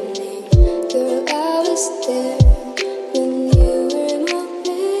your name. Girl, I was there when you were my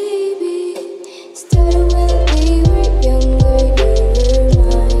baby. Started when we were younger, you were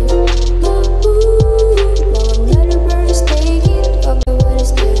mine. Oh, now another bird is taking over what is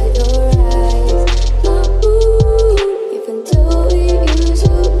still your eyes. Oh, even though we used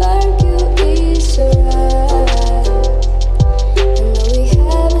to argue, it's alright. I know we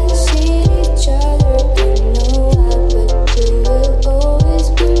haven't seen each other in a while, but you will always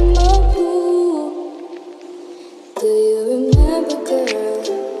be my boo. Do you remember, girl?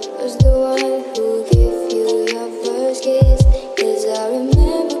 Was the one who gave you your first kiss. Yes, I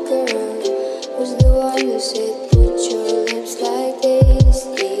remember, girl. Was the one who said put your lips like this.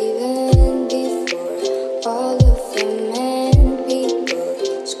 Even before all of the men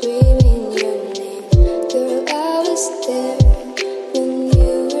people screaming your name. Girl, I was there when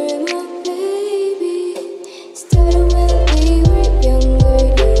you were my baby. Started when we were younger,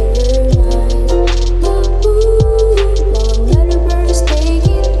 you were mine. Oh, now another bird is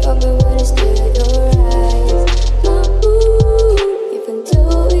taking over what is still your eyes. Oh, even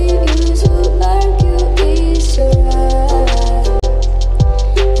though we used to argue, it's alright.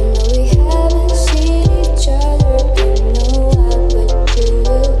 I know we haven't seen each other in a while, but you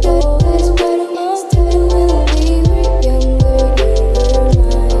will always be my boo. When we were younger, you were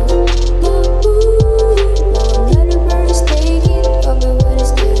mine. Oh, now another bird is taking over what is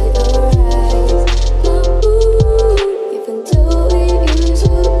still your eyes. Oh, even though we used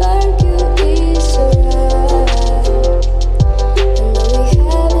to argue, it's alright. I know we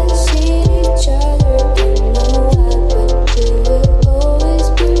haven't seen each other in a while, but you will always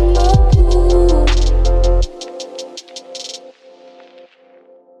be my boo.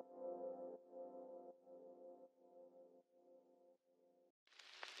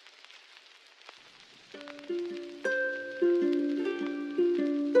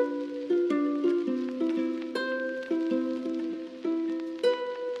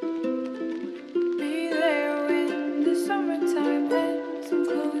 Be there when the summertime ends. I'm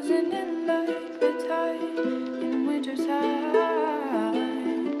closing in like the tide in wintertime.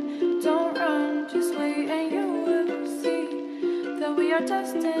 Don't run, just wait and you will see that we are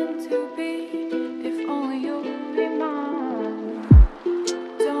destined to be. If only you'll be mine.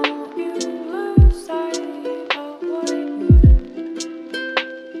 Don't you lose sight of what you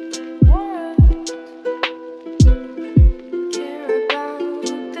want. Care about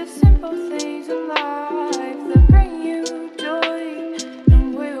the simple things in life that bring you joy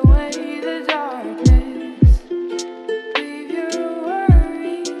and wave away the darkness. Leave your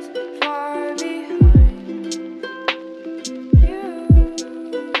worries far behind you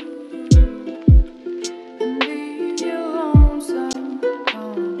and leave your lonesome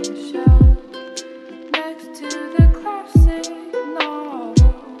on the shelf next to the classic novels.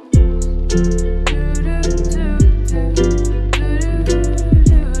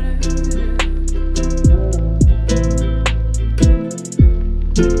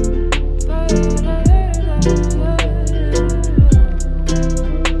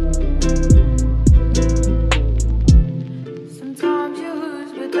 Sometimes you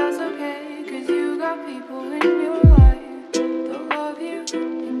lose, but that's okay, 'cause you got people in your life that love you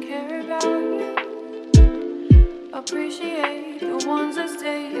and care about you. Appreciate the ones that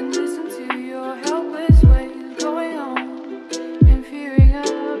stay and listen to your helpless ways going on and fearing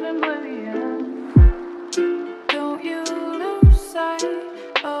of oblivion. Don't you lose sight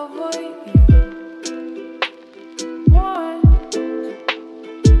of what you want.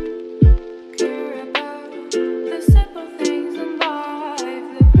 Care about the simple things in life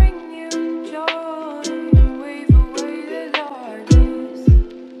that bring you joy and wave away the darkness.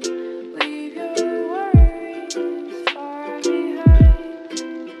 Leave your worries far behind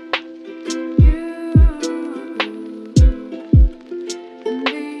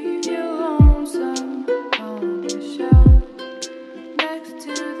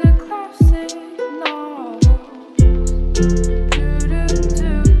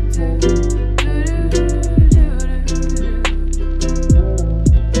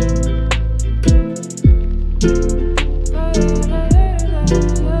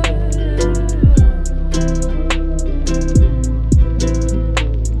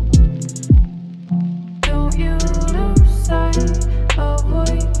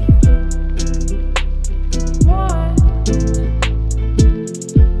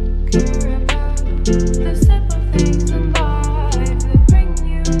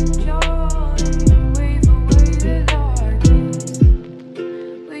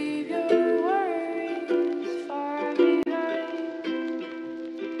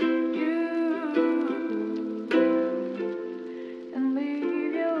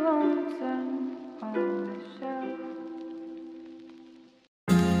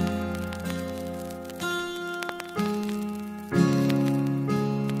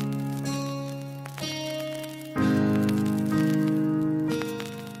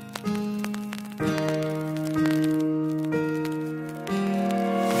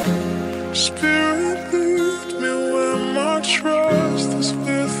Spirit, lead me where my trust is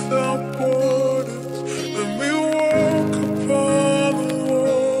without borders. Let me walk upon the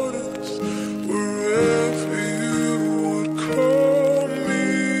waters wherever you would call me.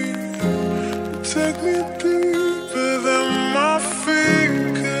 Take me deeper than my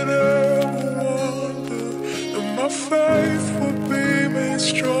feet could ever wander, and my faith will be made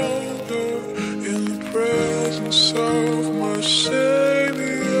stronger in the presence of my Savior.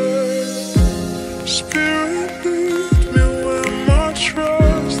 Spirit, lead me where my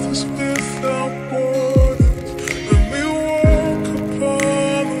trust is without borders. Let me walk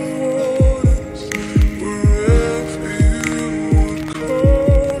upon the waters wherever you would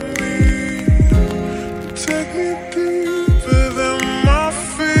call me. Take me deeper than my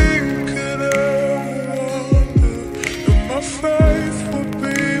feet could ever wander, and my faith will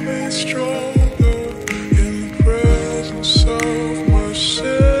be made stronger in the presence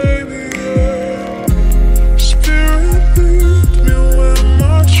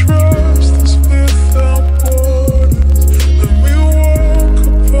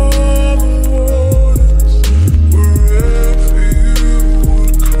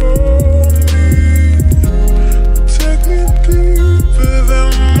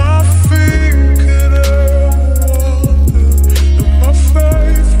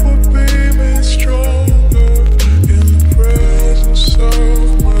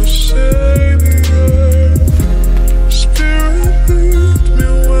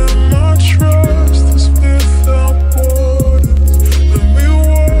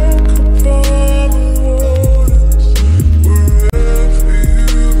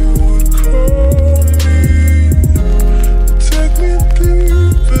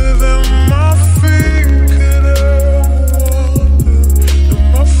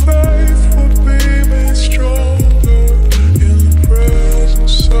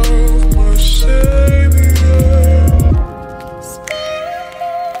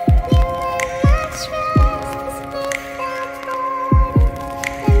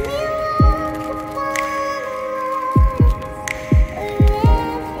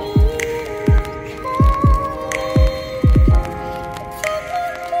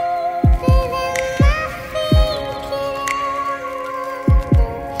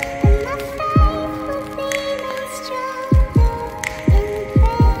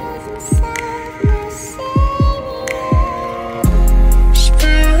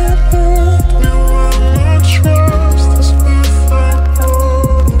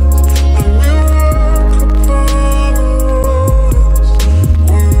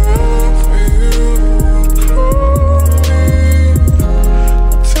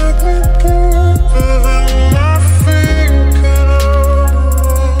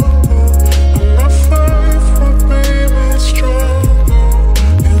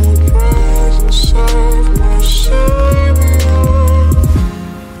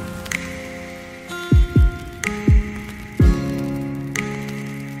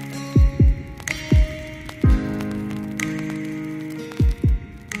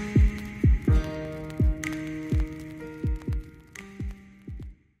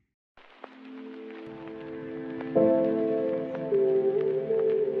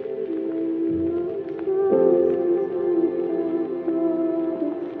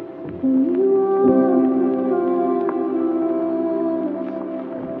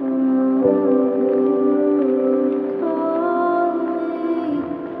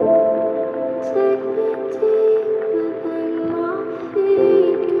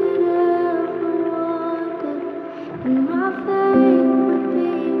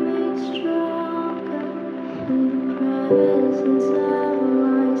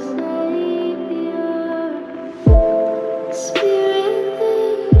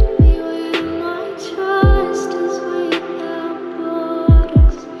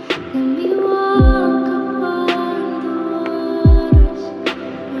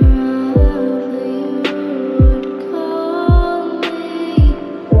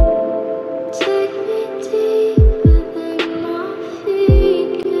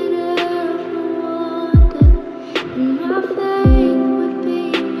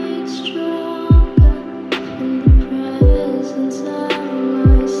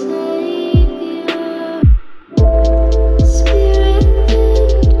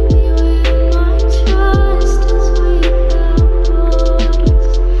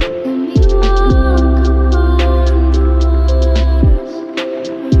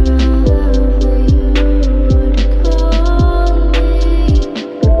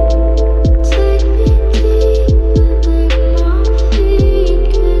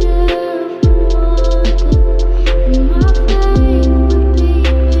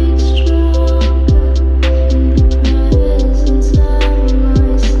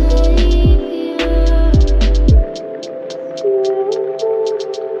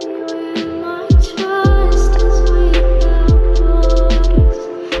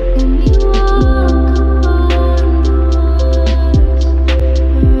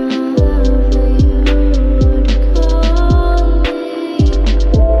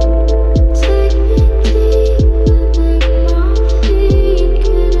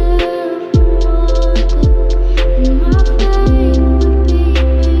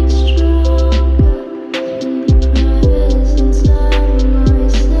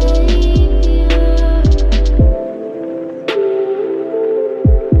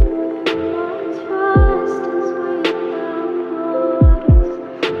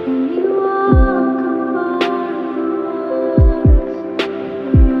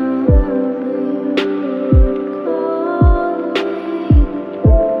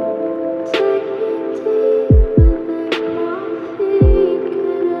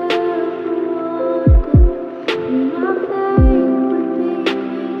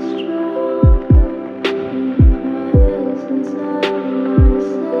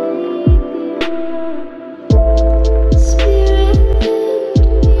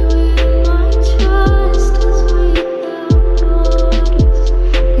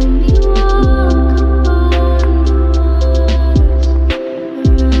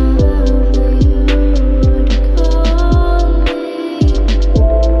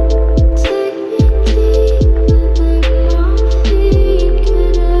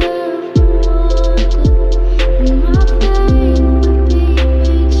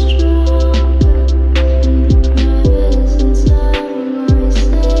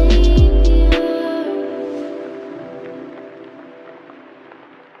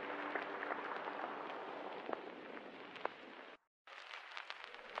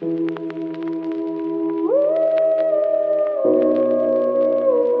Past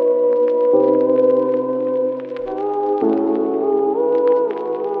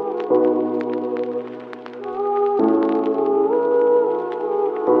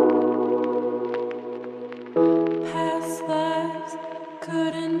lives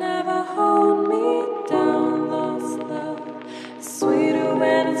couldn't never hold me down. Lost love, sweeter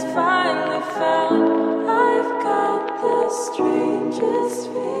when it's finally found. I've got the strangest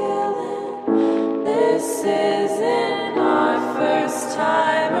feeling. This isn't our first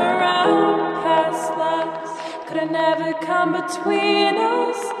time around. Past lives could've never come between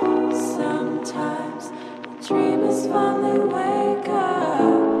us. Sometimes the dreamers finally wake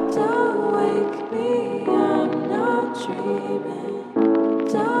up. Don't wake me, I'm not dreaming.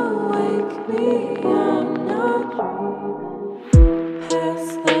 Don't wake me, I'm not dreaming.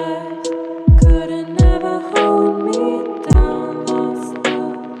 Past lives could've never hold me down. Lost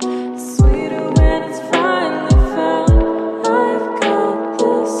love, sweeter when it's finally found. I've got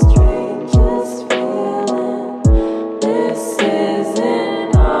the strangest feeling. This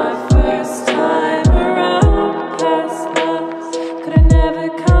isn't our first time around. Past lives could've never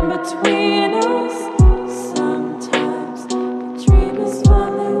come between us. Sometimes the dreamers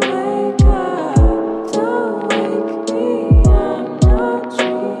finally wake up. Don't wake me, I'm not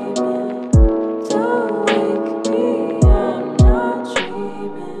dreaming. Don't wake me, I'm not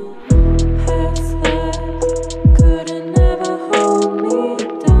dreaming. Past lives could've never hold me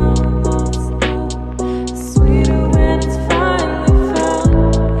down. Lost love, sweeter when it's finally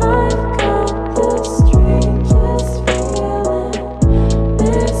found. I've got the strangest feeling.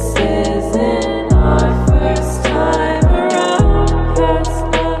 This isn't our first time around. Past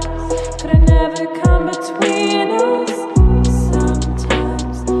lives could've never come between us.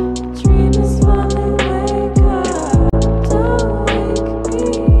 Sometimes the dreamers finally wake up. Don't wake me, I'm not dreaming.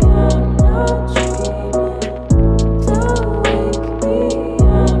 Don't wake me, I'm not dreaming.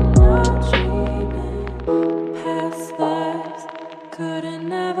 Past lives could've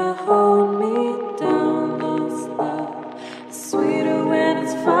never hold me down. Lost love, sweeter when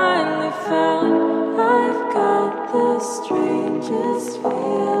it's finally found. I've got the strangest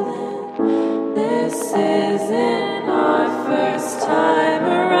feeling. This isn't our first time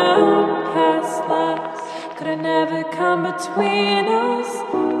around. Past lives could've never come between us.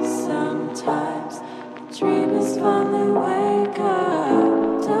 Sometimes the dreamers finally wake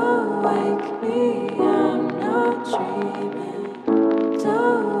up. Don't wake me, I'm not dreaming.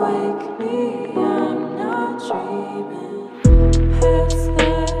 Don't wake me, I'm not dreaming. Past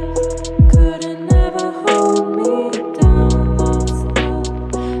lives could've never hold me down. Lost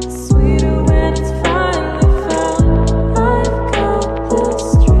love, sweeter when it's finally found. I've got the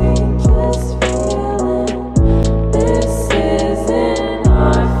strangest feeling. This isn't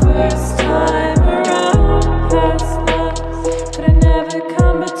our first time around. Past lives could've never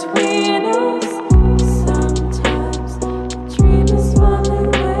come between us. Sometimes the dreamers finally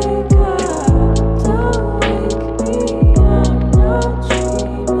wake up. Don't wake me, I'm not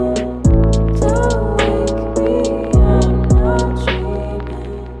dreaming. Don't wake me, I'm not dreaming.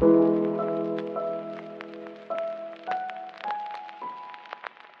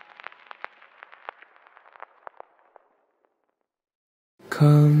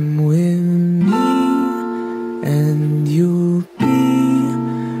 Come with me and you'll be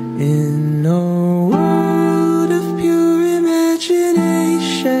in a world of pure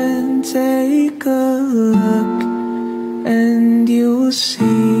imagination. Take a look and you'll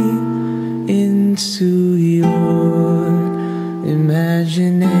see into your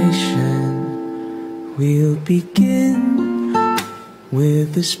imagination. We'll begin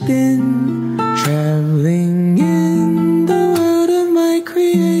with a spin, traveling in the world of my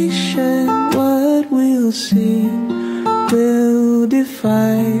creation. What we'll see will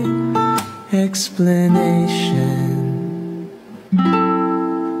defy explanation.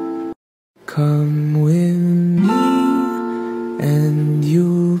 Come with me and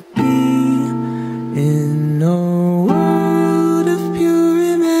you'll be in a world of pure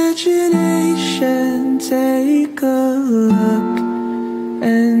imagination. Take a look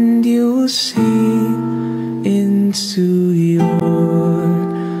and you'll see into your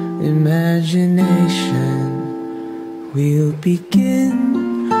imagination. We'll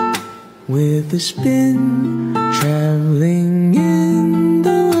begin with a spin, traveling in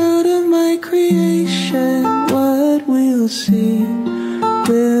the world of my creation. What we'll see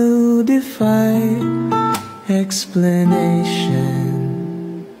will defy explanation.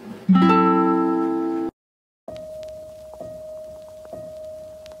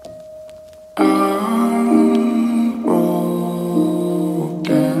 I'm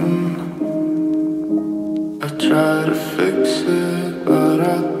broken.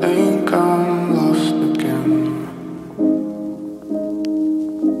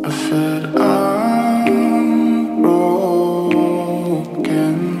 I said I'm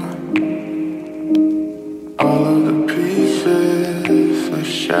broken. All of the pieces are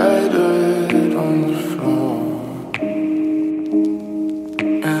shattered on the floor.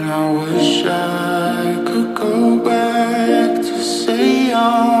 And I wish I could go back to say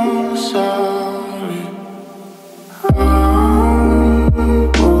I'm sorry. I'm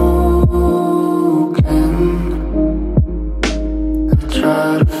broken. I try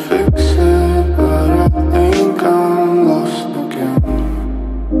to fix it, but I think I'm lost again.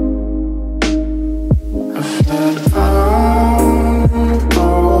 I said I'm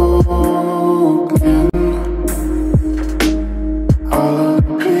broken. All of the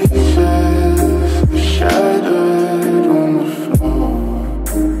pieces are shattered on the floor.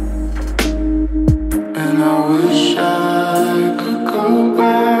 And I wish I could go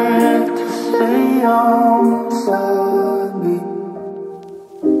back to say I'm sorry.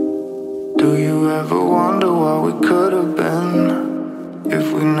 Do you ever wonder what we could have been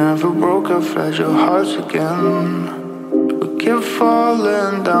if we never broke our fragile hearts again? We keep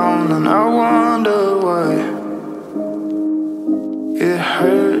falling down and I wonder why. It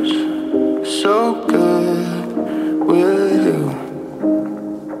hurts so good.